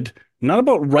connected, not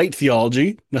about right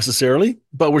theology necessarily,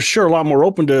 but we're sure a lot more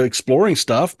open to exploring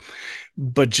stuff,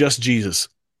 but just Jesus,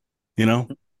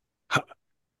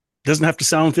 doesn't have to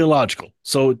sound theological.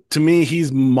 So to me,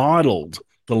 he's modeled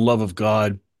the love of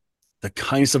God, the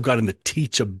kindness of God, and the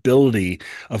teachability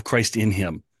of Christ in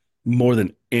him more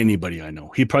than anybody I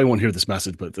know. He probably won't hear this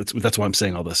message, but that's why I'm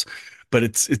saying all this. But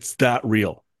it's that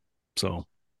real. So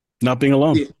not being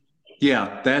alone.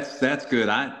 Yeah, that's good.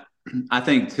 I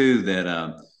think too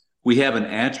that we have an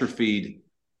atrophied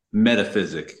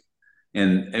metaphysic,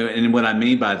 and what I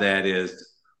mean by that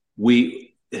is we're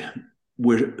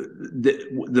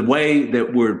the way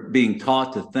that we're being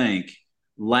taught to think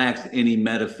lacks any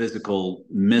metaphysical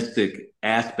mystic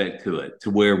aspect to it, to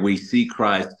where we see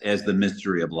Christ as the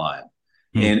mystery of life.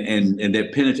 And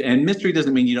that and mystery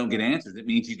doesn't mean you don't get answers. It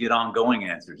means you get ongoing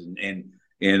answers and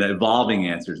evolving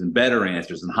answers and better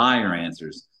answers and higher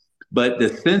answers. But the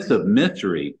sense of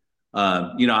mystery,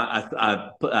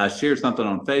 I shared something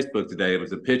on Facebook today. It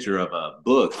was a picture of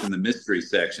books in the mystery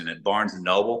section at Barnes and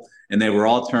Noble, and they were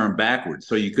all turned backwards,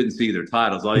 so you couldn't see their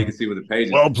titles. All you could see were the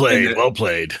pages. Well played.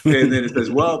 And then it says,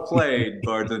 "Well played,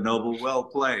 Barnes and Noble. Well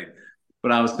played."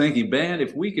 But I was thinking, man,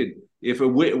 if we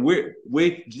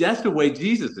that's the way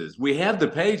Jesus is. We have the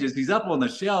pages. He's up on the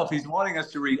shelf. He's wanting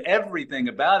us to read everything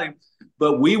about him,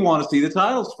 but we want to see the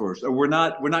titles first, or we're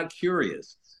not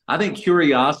curious. I think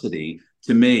curiosity,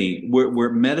 to me,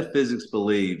 where metaphysics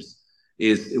believes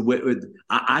is,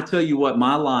 I tell you what,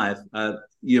 my life,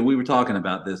 we were talking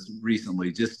about this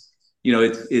recently, just,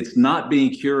 it's not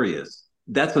being curious.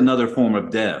 That's another form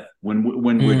of death when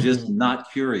we're just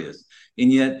not curious.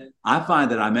 And yet I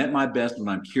find that I'm at my best when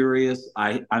I'm curious.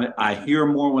 I hear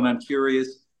more when I'm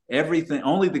curious. Everything,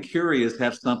 only the curious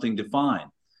have something to find.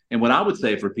 And what I would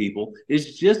say for people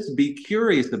is just be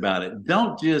curious about it.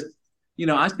 Don't just,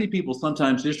 I see people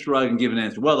sometimes just shrug and give an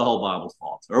answer. Well, the whole Bible's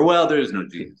false, or well, there is no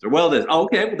Jesus, or well, this.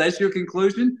 Okay, well, that's your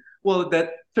conclusion. Well,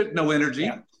 that took no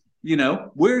energy. Yeah.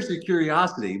 Where's the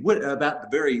curiosity? What about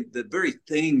the very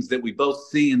things that we both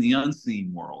see in the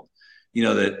unseen world?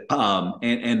 That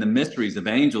and the mysteries of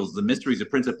angels, the mysteries of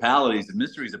principalities, the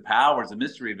mysteries of powers, the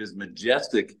mystery of his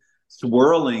majestic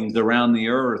swirlings around the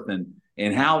earth,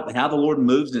 and how the Lord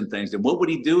moves in things, and what would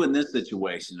he do in this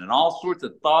situation, and all sorts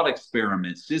of thought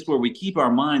experiments, just where we keep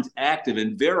our minds active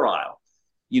and virile,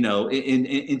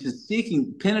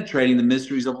 into penetrating the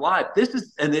mysteries of life. This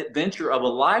is an adventure of a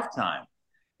lifetime.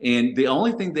 And the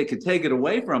only thing that could take it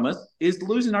away from us is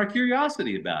losing our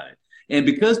curiosity about it. And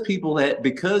because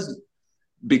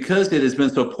it has been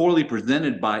so poorly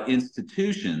presented by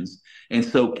institutions and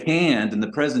so canned, and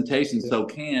the presentation so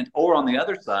canned, or on the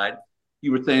other side,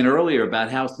 you were saying earlier about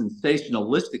how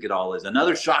sensationalistic it all is.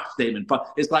 Another shock statement.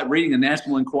 It's like reading a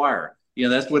National Enquirer.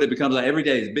 That's what it becomes like every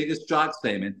day, the biggest shock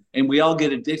statement. And we all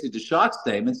get addicted to shock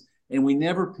statements, and we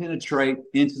never penetrate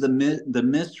into the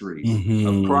mystery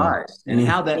of Christ and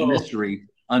how that mystery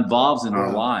involves in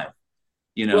our life.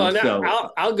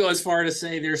 I'll go as far to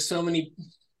say there's so many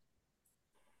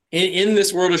in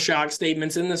this world of shock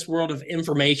statements, in this world of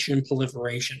information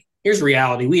proliferation. Here's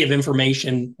reality. We have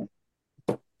information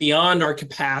beyond our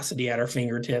capacity at our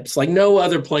fingertips, like no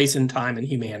other place in time in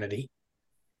humanity.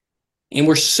 And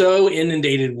we're so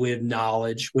inundated with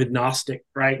knowledge, with Gnostic,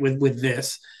 right? With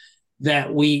this,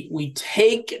 that we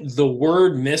take the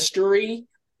word mystery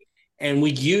and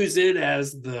we use it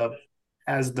as the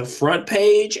front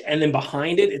page, and then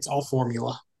behind it, it's all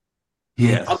formula.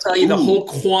 Yeah, I'll tell you, the whole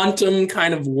quantum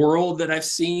kind of world that I've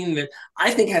seen that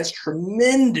I think has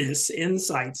tremendous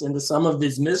insights into some of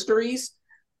these mysteries.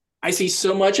 I see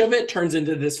so much of it turns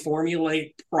into this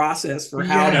formulaic process for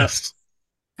how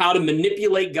how to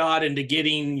manipulate God into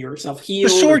getting yourself The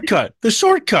healed. shortcut. The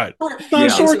shortcut. It's not a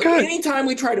shortcut. So anytime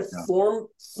we try to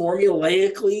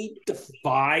formulaically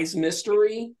devise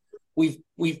mystery,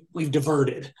 we've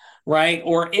diverted, right?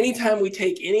 Or anytime we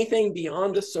take anything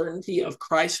beyond the certainty of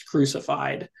Christ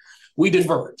crucified, we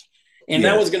divert. And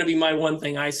that was going to be my one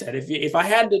thing I said. If I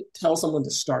had to tell someone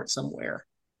to start somewhere,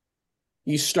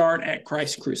 you start at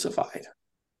Christ crucified.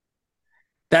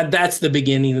 That's the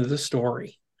beginning of the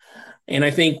story. And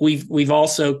I think we've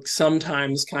also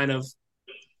sometimes kind of,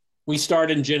 we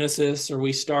start in Genesis, or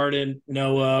we start in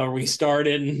Noah, or we start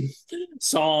in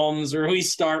Psalms, or we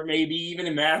start maybe even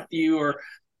in Matthew, or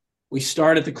we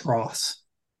start at the cross.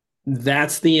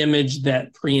 That's the image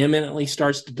that preeminently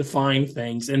starts to define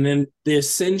things. And then the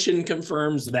ascension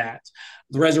confirms that.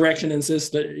 The resurrection insists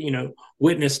that,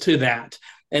 witness to that.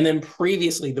 And then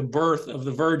previously the birth of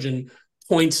the virgin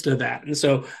points to that. And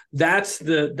so that's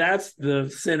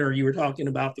the center you were talking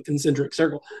about, the concentric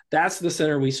circle. That's the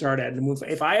center we start at. And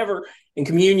if I ever, and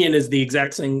communion is the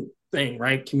exact same thing,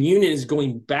 right? Communion is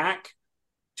going back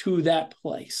to that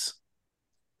place,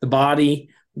 the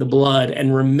body, the blood,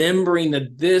 and remembering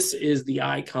that this is the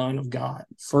icon of God,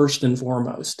 first and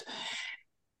foremost.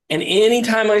 And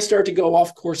anytime I start to go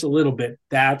off course a little bit,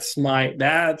 that's my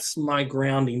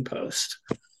grounding post.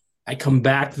 I come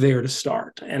back there to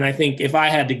start. And I think if I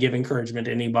had to give encouragement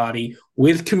to anybody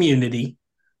with community,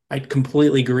 I'd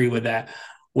completely agree with that.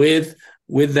 With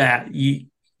that, you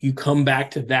come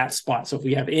back to that spot. So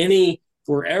if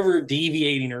we're ever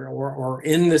deviating or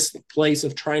in this place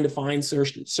of trying to find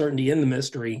certainty in the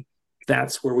mystery,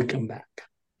 that's where we come back.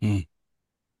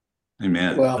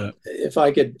 Amen. Well, if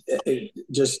I could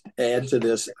just add to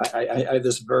this, I have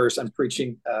this verse. I'm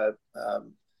preaching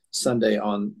Sunday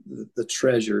on the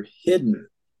treasure hidden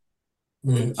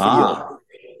in the field,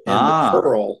 and the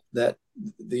pearl that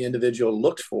the individual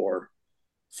looked for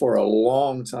a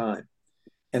long time.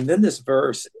 And then this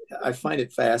verse, I find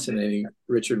it fascinating,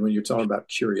 Richard, when you're talking about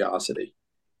curiosity.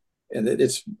 And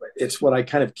it's what I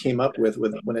kind of came up with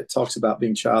when it talks about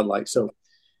being childlike. So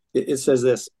it says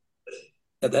this: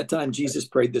 at that time, Jesus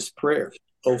prayed this prayer: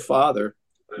 "O Father,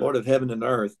 Lord of heaven and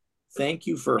earth, thank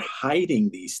you for hiding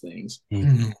these things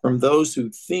from those who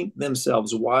think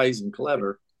themselves wise and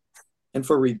clever, and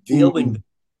for revealing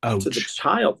them to the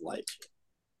childlike."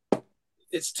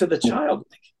 It's to the childlike.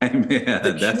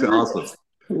 Amen. That's awesome.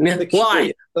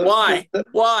 Why?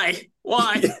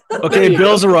 Okay,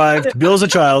 Bill's arrived. Bill's a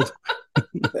child.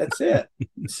 That's it.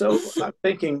 So I'm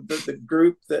thinking that the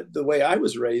group, that the way I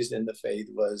was raised in the faith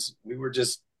was, we were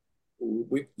just,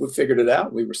 we figured it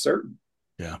out. We were certain.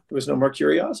 Yeah. There was no more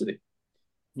curiosity.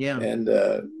 Yeah. And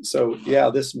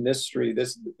this mystery,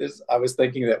 this I was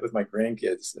thinking that with my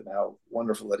grandkids, and how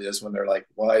wonderful it is when they're like,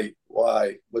 why,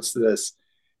 what's this?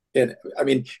 And I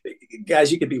mean,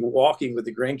 guys, you could be walking with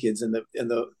the grandkids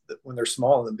when they're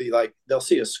small, and be like, they'll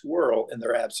see a squirrel and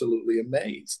they're absolutely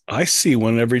amazed. I see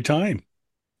one every time.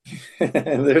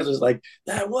 And they're just like,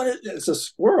 it's a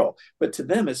squirrel. But to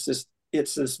them, it's this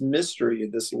mystery,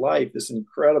 this life, this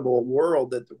incredible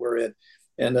world that we're in.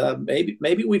 And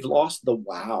maybe we've lost the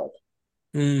wow,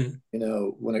 when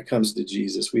it comes to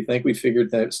Jesus. We think we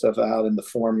figured that stuff out and the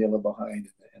formula behind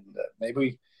it. And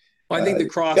maybe I think the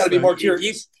cross got to be more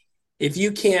curious. If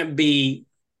you can't be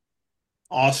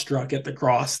awestruck at the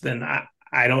cross, then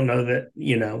I don't know that,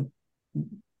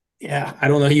 I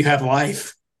don't know you have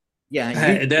life.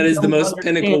 Yeah. That is the most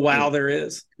pinnacle wow there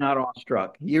is. Not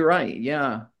awestruck. You're right.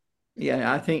 Yeah.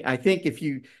 Yeah. I think if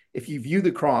you view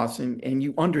the cross and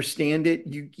you understand it,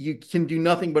 you can do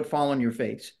nothing but fall on your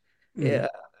face. Yeah.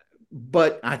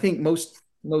 But I think most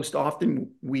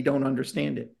often we don't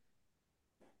understand it.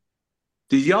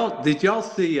 Did y'all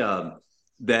see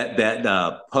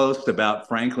that post about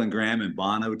Franklin Graham and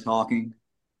Bono talking?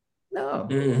 No.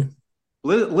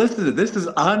 Listen to this. This is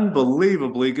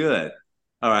unbelievably good.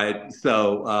 All right.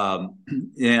 So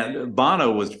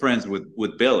Bono was friends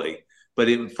with Billy, but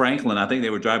Franklin, I think they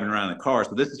were driving around in a car.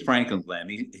 So this is Franklin Graham.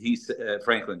 He's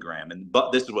Franklin Graham, and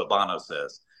this is what Bono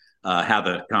says, how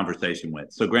the conversation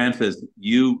went. So Graham says,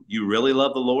 "You really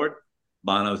love the Lord?"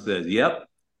 Bono says, "Yep."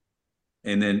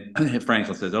 And then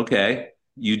Franklin says, "Okay,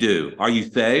 you do. Are you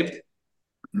saved?"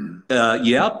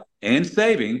 "Yep, and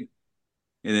saving."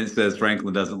 And then it says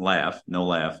Franklin doesn't laugh, no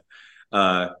laugh.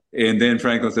 And then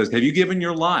Franklin says, "Have you given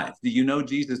your life? Do you know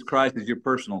Jesus Christ as your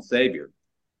personal Savior?"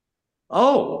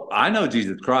 "Oh, I know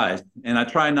Jesus Christ, and I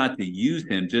try not to use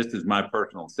him just as my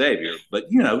personal Savior, but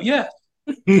yes."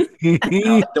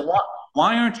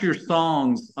 Why aren't your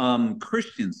songs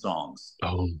Christian songs?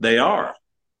 Oh, they are.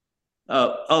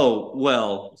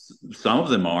 Well, some of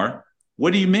them are.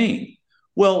 What do you mean?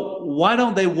 Well, why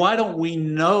don't we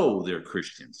know they're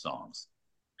Christian songs?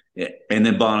 And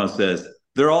then Bono says,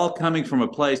 they're all coming from a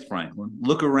place, Franklin.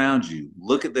 Look around you.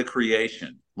 Look at the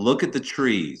creation. Look at the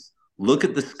trees. Look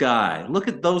at the sky. Look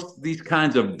at these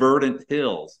kinds of verdant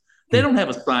hills. They don't have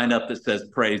a sign up that says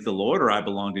praise the Lord or I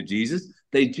belong to Jesus.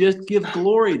 They just give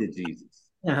glory to Jesus.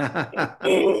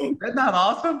 Isn't that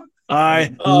awesome?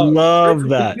 I love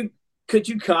that. Could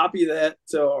you copy that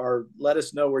or let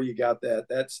us know where you got that?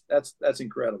 That's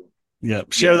incredible. Yeah,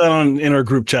 share that in our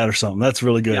group chat or something. That's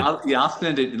really good. I'll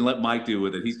send it and let Mike do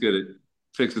with it. He's good at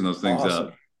fixing those things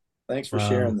up. Thanks for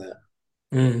sharing that.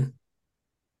 Mm.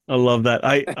 I love that.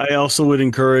 I also would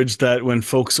encourage that when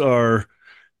folks are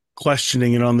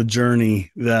questioning it on the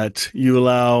journey, that you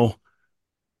allow.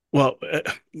 Well,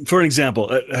 for an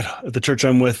example, at the church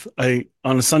I'm with,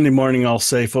 on a Sunday morning, I'll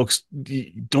say, folks,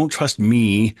 don't trust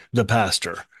me, the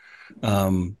pastor.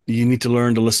 You need to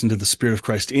learn to listen to the Spirit of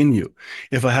Christ in you.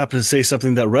 If I happen to say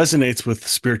something that resonates with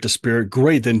spirit to spirit,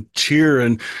 great, then cheer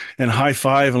and high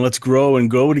five and let's grow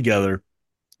and go together.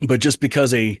 But just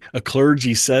because a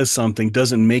clergy says something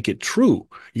doesn't make it true.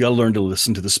 You got to learn to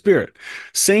listen to the Spirit.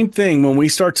 Same thing when we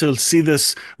start to see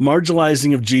this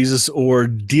marginalizing of Jesus or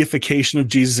deification of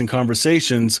Jesus in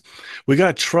conversations, we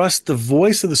got to trust the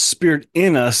voice of the Spirit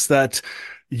in us that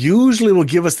usually will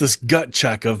give us this gut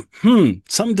check of,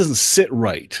 something doesn't sit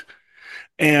right.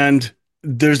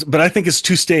 But I think it's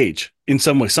two-stage in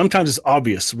some way. Sometimes it's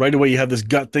obvious. Right away, you have this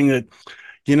gut thing that,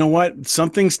 you know what?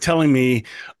 Something's telling me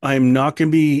I'm not going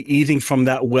to be eating from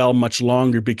that well much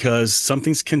longer because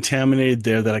something's contaminated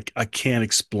there that I can't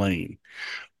explain.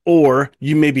 Or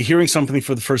you may be hearing something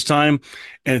for the first time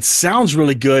and it sounds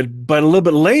really good, but a little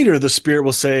bit later, the Spirit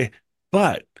will say,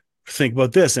 but think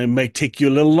about this. And it might take you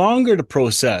a little longer to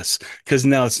process because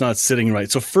now it's not sitting right.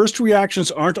 So first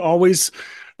reactions aren't always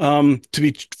to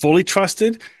be fully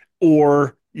trusted,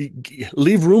 or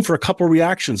leave room for a couple of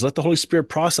reactions. Let the Holy Spirit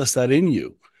process that in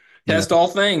you. Test all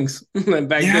things. Back to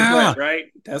that, right?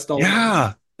 Test all things.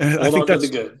 I think that's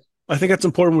good. I think that's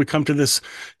important when we come to this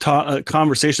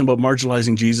conversation about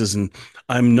marginalizing Jesus. And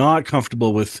I'm not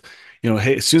comfortable with,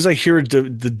 hey, as soon as I hear the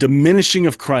diminishing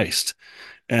of Christ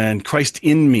and Christ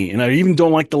in me, and I even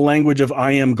don't like the language of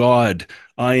I am God,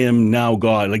 I am now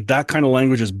God. Like that kind of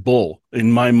language is bull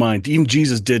in my mind. Even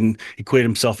Jesus didn't equate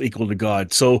himself equal to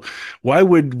God. So why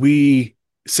would we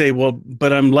say, well,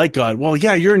 but I'm like God? Well,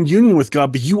 yeah, you're in union with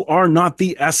God, but you are not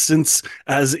the essence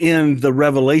as in the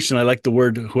revelation. I like the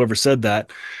word, whoever said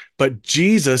that, but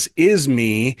Jesus is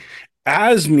me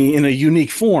as me in a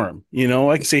unique form.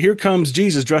 I can say, here comes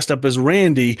Jesus dressed up as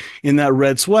Randy in that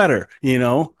red sweater.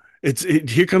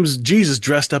 Here comes Jesus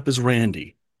dressed up as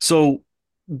Randy. So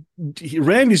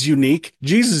Randy's unique,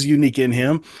 Jesus is unique in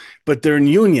him, but they're in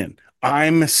union.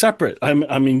 I'm separate. I'm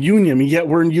in union, and yet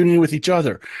we're in union with each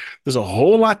other. There's a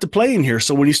whole lot to play in here.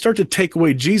 So when you start to take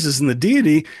away Jesus and the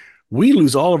deity, we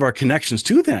lose all of our connections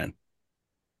to then,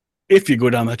 if you go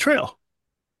down that trail.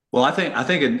 Well, I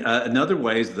think another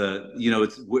way is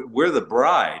we're the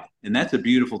bride, and that's a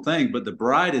beautiful thing. But the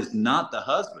bride is not the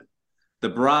husband. The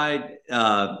bride.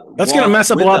 That's going to mess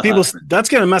up a lot of people's. That's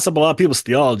going to mess up a lot of people's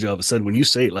theology. All of a sudden, when you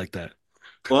say it like that.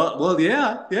 Well,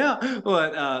 yeah.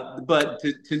 But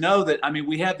to know that,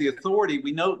 we have the authority.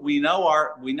 We know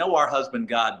our husband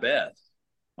God best.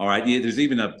 All right. There's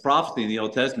even a prophecy in the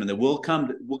Old Testament that we'll come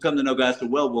to know God so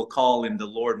well we'll call him the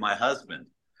Lord, my husband.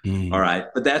 All right.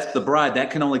 But that's the bride. That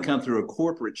can only come through a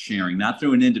corporate sharing, not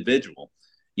through an individual.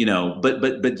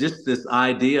 But just this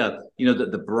idea,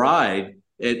 that the bride.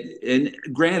 And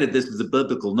granted, this is a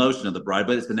biblical notion of the bride,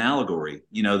 but it's an allegory,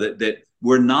 that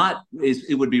we're not,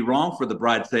 it would be wrong for the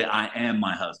bride to say, I am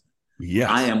my husband. Yes.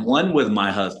 I am one with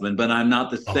my husband, but I'm not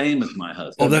the same as my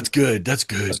husband. Oh, that's good. That's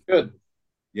good. That's good.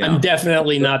 Yeah. I'm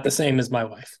definitely not the same as my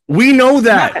wife. We know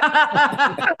that.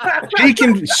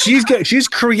 She's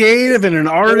creative and an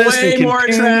artist. Way more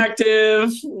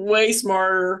attractive, way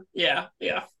smarter. Yeah.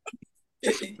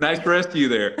 Nice rescue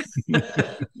there. Do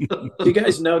you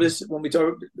guys notice when we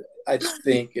talk, I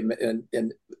think,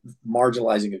 in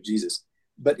marginalizing of Jesus,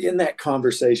 but in that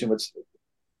conversation, which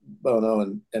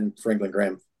Bono and Franklin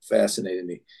Graham fascinated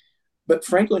me, but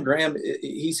Franklin Graham,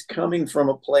 he's coming from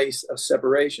a place of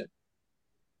separation.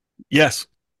 Yes.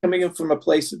 Coming in from a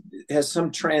place that has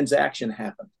some transaction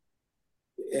happened.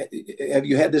 Have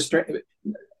you had this?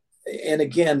 And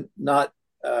again,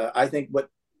 I think what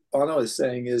Bono is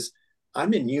saying is,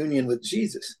 I'm in union with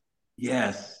Jesus.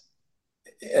 Yes.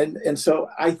 And so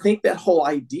I think that whole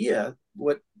idea,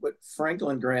 what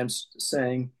Franklin Graham's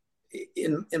saying,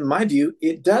 in my view,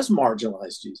 it does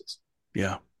marginalize Jesus.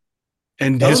 Yeah.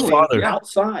 And his totally father.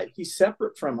 outside. He's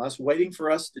separate from us, waiting for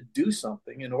us to do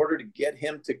something in order to get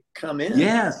him to come in.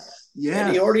 Yes.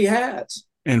 And he already has.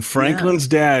 And Franklin's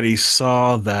daddy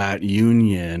saw that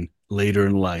union later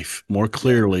in life more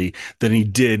clearly than he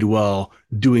did while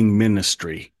doing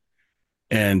ministry.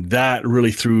 And that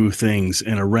really threw things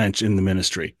in a wrench in the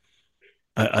ministry.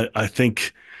 I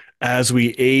think as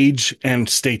we age and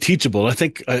stay teachable, I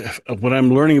think what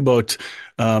I'm learning about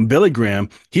Billy Graham,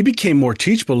 he became more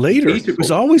teachable later. He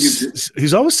was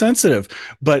he's always sensitive,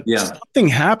 but something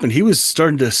happened. He was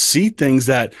starting to see things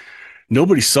that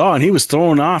nobody saw, and he was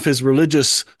throwing off his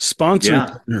religious sponsoring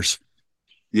partners.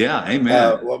 Yeah,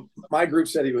 amen. Well, my group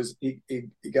said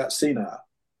he got senile.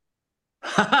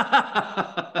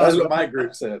 That's what my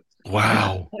group said.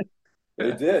 Wow.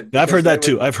 It did. I've heard that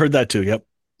too. I've heard that too. Yep.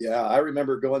 Yeah, I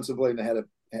remember going somewhere and had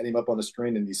him up on the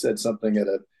screen, and he said something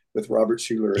with Robert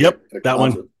Schuller. Yep, at a that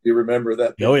concert. one. You remember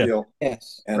that? Oh yeah. Deal?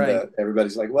 Yes. And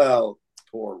everybody's like, "Well,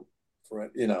 poor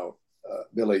friend,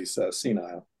 Billy's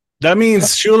senile." That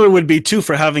means Schuller would be too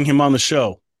for having him on the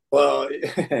show. Well,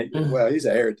 he's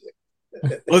a heretic.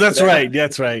 Oh, that's right.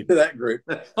 That's right. To that group.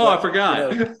 Oh, I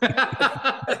forgot.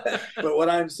 But what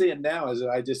I'm seeing now is that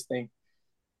I just think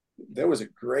there was a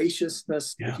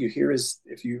graciousness. Yeah.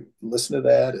 If you listen to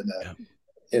that,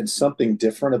 and something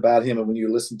different about him, and when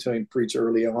you listen to him preach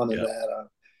early on, and that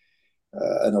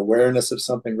an awareness of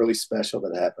something really special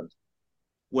that happened.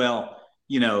 Well,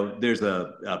 there's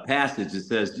a passage that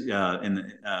says,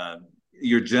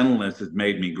 "Your gentleness has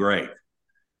made me great,"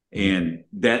 and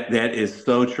that is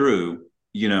so true.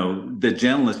 The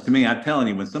gentleness, to me, I'm telling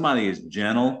you, when somebody is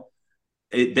gentle,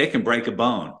 they can break a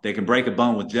bone. They can break a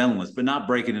bone with gentleness, but not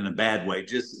break it in a bad way.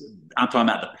 I'm talking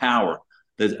about the power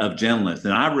of gentleness,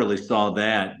 and I really saw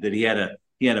that he had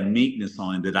a meekness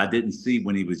on him that I didn't see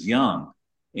when he was young,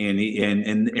 and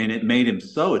it made him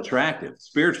so attractive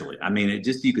spiritually. I mean,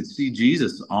 you could see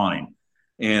Jesus on him,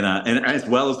 and as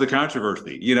well as the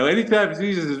controversy. Anytime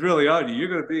Jesus is really on you, you're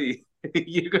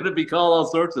going to be called all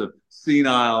sorts of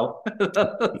senile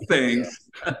things.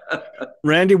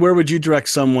 Randy, where would you direct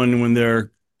someone when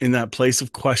they're in that place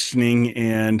of questioning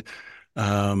and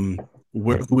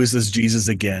who is this Jesus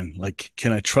again? Like,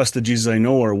 can I trust the Jesus I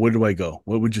know, or where do I go?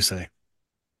 What would you say?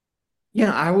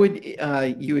 Yeah, I would.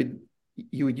 You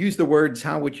would use the words,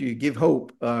 how would you give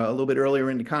hope, a little bit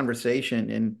earlier in the conversation,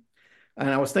 and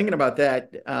I was thinking about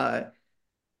that.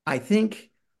 I think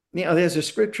there's a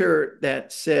scripture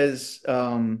that says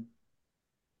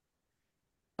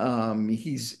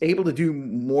he's able to do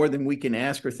more than we can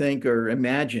ask or think or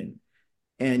imagine.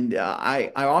 And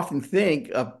I often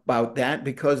think about that,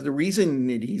 because the reason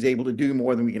that he's able to do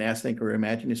more than we can ask, think, or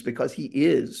imagine is because he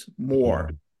is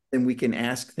more than we can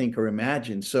ask, think, or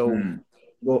imagine. So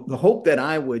the hope that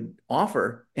I would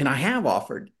offer, and I have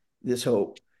offered this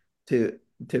hope to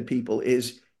people,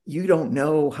 is you don't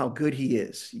know how good he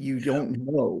is. You don't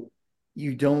know.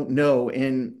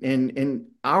 And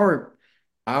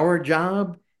our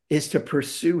job is to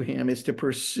pursue him, is to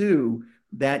pursue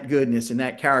that goodness and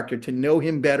that character, to know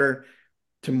him better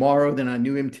tomorrow than I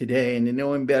knew him today, and to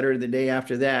know him better the day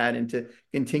after that, and to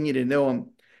continue to know him.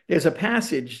 There's a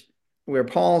passage where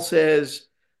Paul says,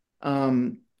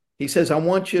 he says, I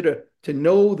want you to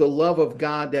know the love of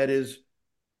God that is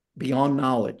beyond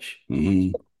knowledge.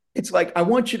 Mm-hmm. It's like, I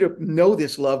want you to know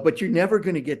this love, but you're never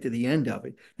going to get to the end of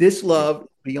it. This love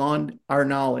beyond our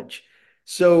knowledge.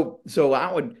 So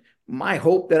my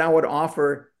hope that I would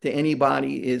offer to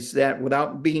anybody is that,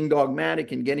 without being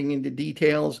dogmatic and getting into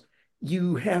details,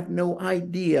 you have no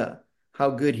idea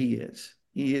how good he is.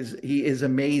 He is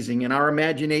amazing. And our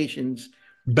imaginations.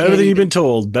 Better than you've been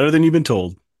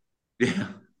told. Yeah.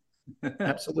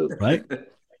 Absolutely. Right. I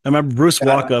remember Bruce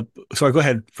Walkup. Sorry, go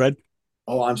ahead, Fred.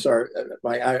 Oh, I'm sorry.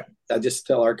 I just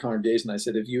tell our congregation, I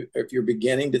said, if you're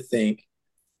beginning to think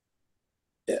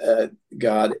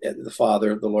God, the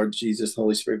Father, the Lord Jesus, the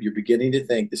Holy Spirit, if you're beginning to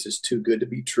think this is too good to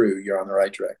be true, you're on the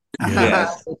right track.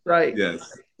 Yes. That's right.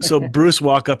 Yes. So Bruce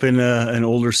Walkup, in an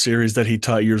older series that he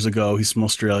taught years ago, he's from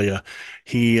Australia.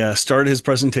 He started his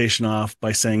presentation off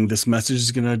by saying, this message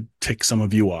is going to tick some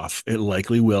of you off. It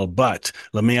likely will. But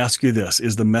let me ask you this.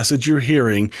 Is the message you're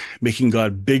hearing making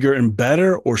God bigger and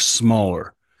better or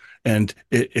smaller? And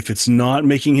if it's not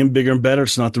making him bigger and better,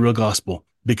 it's not the real gospel,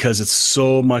 because it's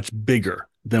so much bigger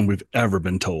than we've ever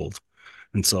been told.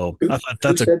 And so I thought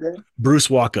that's Bruce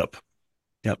Walkup.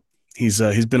 Yep. He's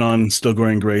been on Still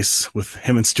Growing Grace with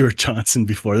him and Stuart Johnson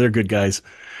before. They're good guys.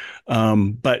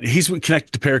 But he's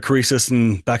connected to Parachoresis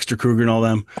and Baxter Kruger and all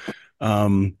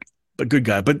them. a good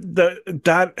guy. But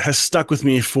that has stuck with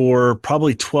me for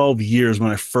probably 12 years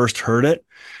when I first heard it,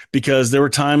 because there were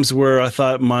times where I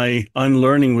thought my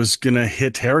unlearning was going to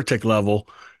hit heretic level.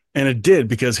 And it did,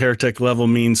 because heretic level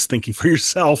means thinking for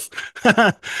yourself.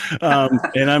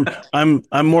 And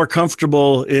I'm more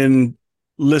comfortable in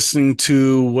listening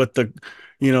to what the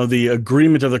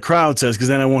agreement of the crowd says, because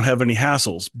then I won't have any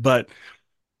hassles. But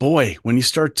boy, when you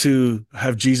start to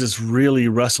have Jesus really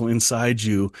wrestle inside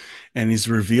you and he's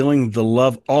revealing the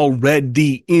love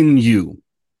already in you,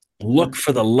 look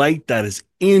for the light that is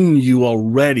in you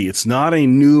already. It's not a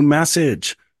new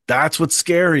message. That's what's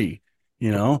scary.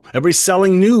 Everybody's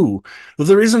selling new. Well,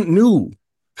 there isn't new.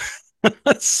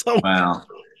 So, wow.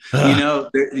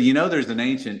 There's an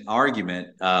ancient argument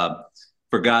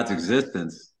for God's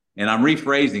existence, and I'm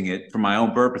rephrasing it for my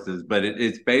own purposes, but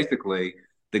it's basically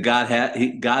that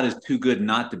God is too good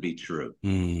not to be true.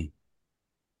 And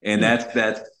that's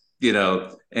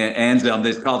Anselm,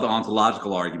 it's called the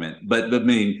ontological argument. But I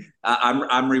mean,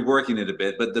 I'm reworking it a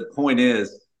bit. But the point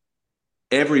is,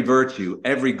 every virtue,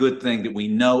 every good thing that we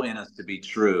know in us to be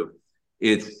true,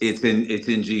 it's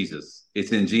in Jesus.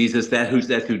 It's in Jesus. That's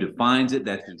who defines it.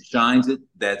 That's who shines it.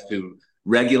 That's who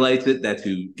regulates it. That's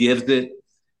who gives it.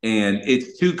 And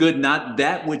it's too good. Not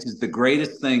that which is the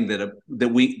greatest thing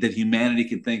that humanity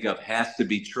can think of has to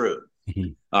be true.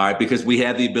 Mm-hmm. All right, because we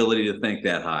have the ability to think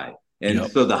that high.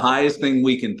 And so the highest thing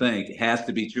we can think has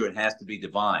to be true. It has to be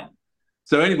divine.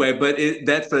 So anyway, but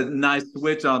that's a nice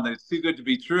switch on that. It's too good to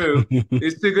be true.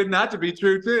 It's too good not to be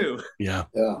true too. Yeah.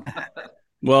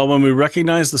 Well, when we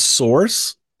recognize the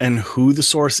source and who the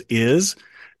source is,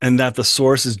 and that the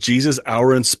source is Jesus,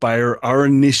 our inspirer, our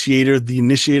initiator, the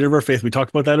initiator of our faith. We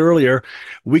talked about that earlier.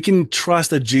 We can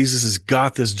trust that Jesus has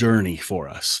got this journey for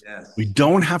us. Yes. We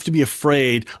don't have to be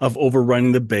afraid of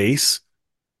overrunning the base.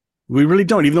 We really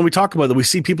don't. Even though we talk about that, we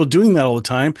see people doing that all the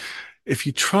time. If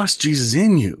you trust Jesus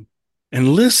in you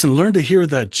and learn to hear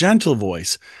that gentle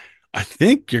voice, I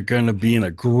think you're going to be in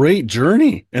a great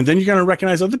journey. And then you're going to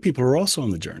recognize other people who are also on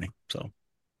the journey. So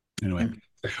anyway.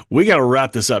 We got to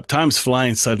wrap this up. Time's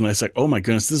flying suddenly. It's like, oh my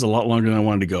goodness, this is a lot longer than I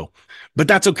wanted to go. But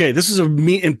that's okay. This is an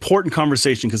important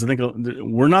conversation, because I think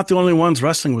we're not the only ones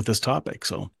wrestling with this topic.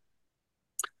 So,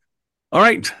 all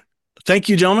right. Thank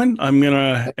you, gentlemen. I'm going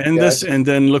to end this and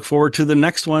then look forward to the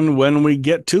next one when we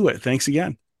get to it. Thanks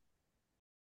again.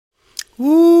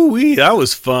 Ooh-wee, that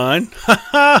was fun.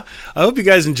 I hope you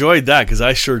guys enjoyed that, because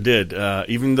I sure did.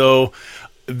 Even though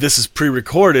this is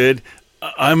pre-recorded,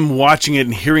 I'm watching it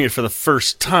and hearing it for the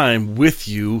first time with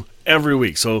you every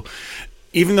week. So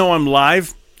even though I'm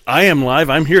live,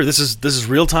 I'm here. This is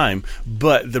real time,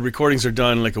 but the recordings are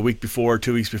done like a week before,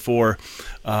 2 weeks before.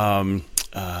 But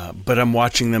I'm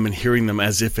watching them and hearing them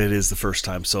as if it is the first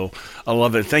time. So I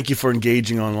love it. Thank you for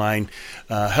engaging online.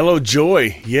 Hello,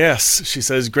 Joy. Yes, she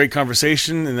says, great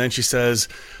conversation. And then she says,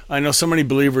 I know so many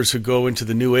believers who go into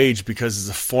the New Age because it's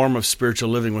a form of spiritual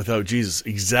living without Jesus.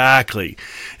 Exactly.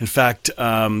 In fact,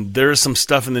 there is some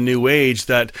stuff in the New Age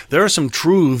that there are some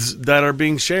truths that are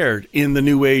being shared in the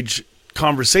New Age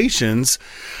conversations.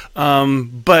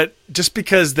 But just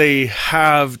because they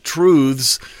have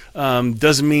truths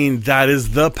doesn't mean that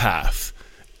is the path.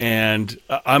 And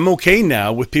I'm okay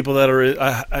now with people that are,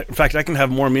 in fact, I can have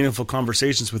more meaningful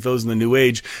conversations with those in the New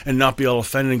Age and not be all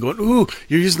offended and going, ooh,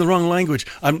 you're using the wrong language.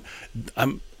 I'm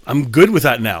good with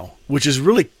that now, which is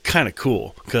really kind of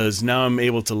cool, because now I'm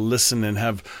able to listen and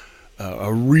have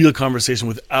a real conversation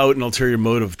without an ulterior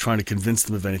motive of trying to convince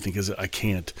them of anything, because I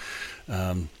can't.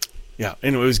 Yeah,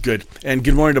 anyway, it was good. And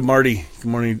good morning to Marty. Good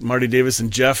morning, Marty Davis and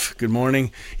Jeff. Good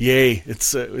morning. Yay.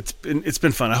 It's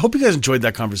been fun. I hope you guys enjoyed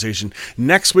that conversation.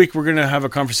 Next week, we're going to have a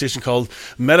conversation called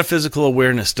Metaphysical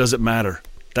Awareness. Does it matter?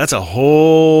 That's a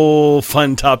whole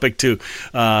fun topic too.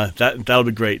 That'll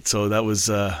be great. So that's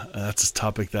a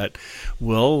topic that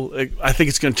I think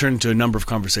it's going to turn into a number of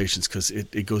conversations, because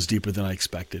it goes deeper than I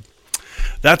expected.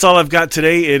 That's all I've got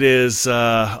today. It is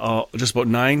just about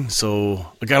 9, so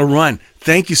I got to run.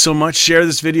 Thank you so much. Share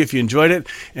this video if you enjoyed it,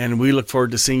 and we look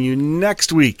forward to seeing you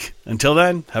next week. Until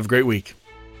then, have a great week.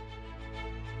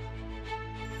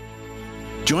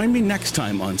 Join me next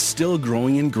time on Still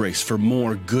Growing in Grace for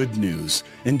more good news.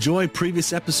 Enjoy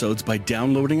previous episodes by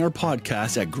downloading our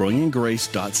podcast at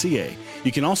growingingrace.ca.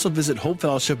 You can also visit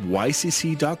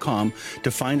hopefellowshipycc.com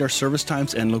to find our service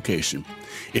times and location.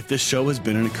 If this show has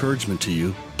been an encouragement to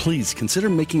you, please consider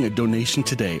making a donation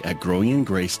today at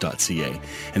growingingrace.ca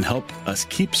and help us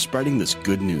keep spreading this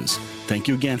good news. Thank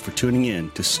you again for tuning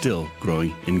in to Still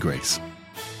Growing in Grace.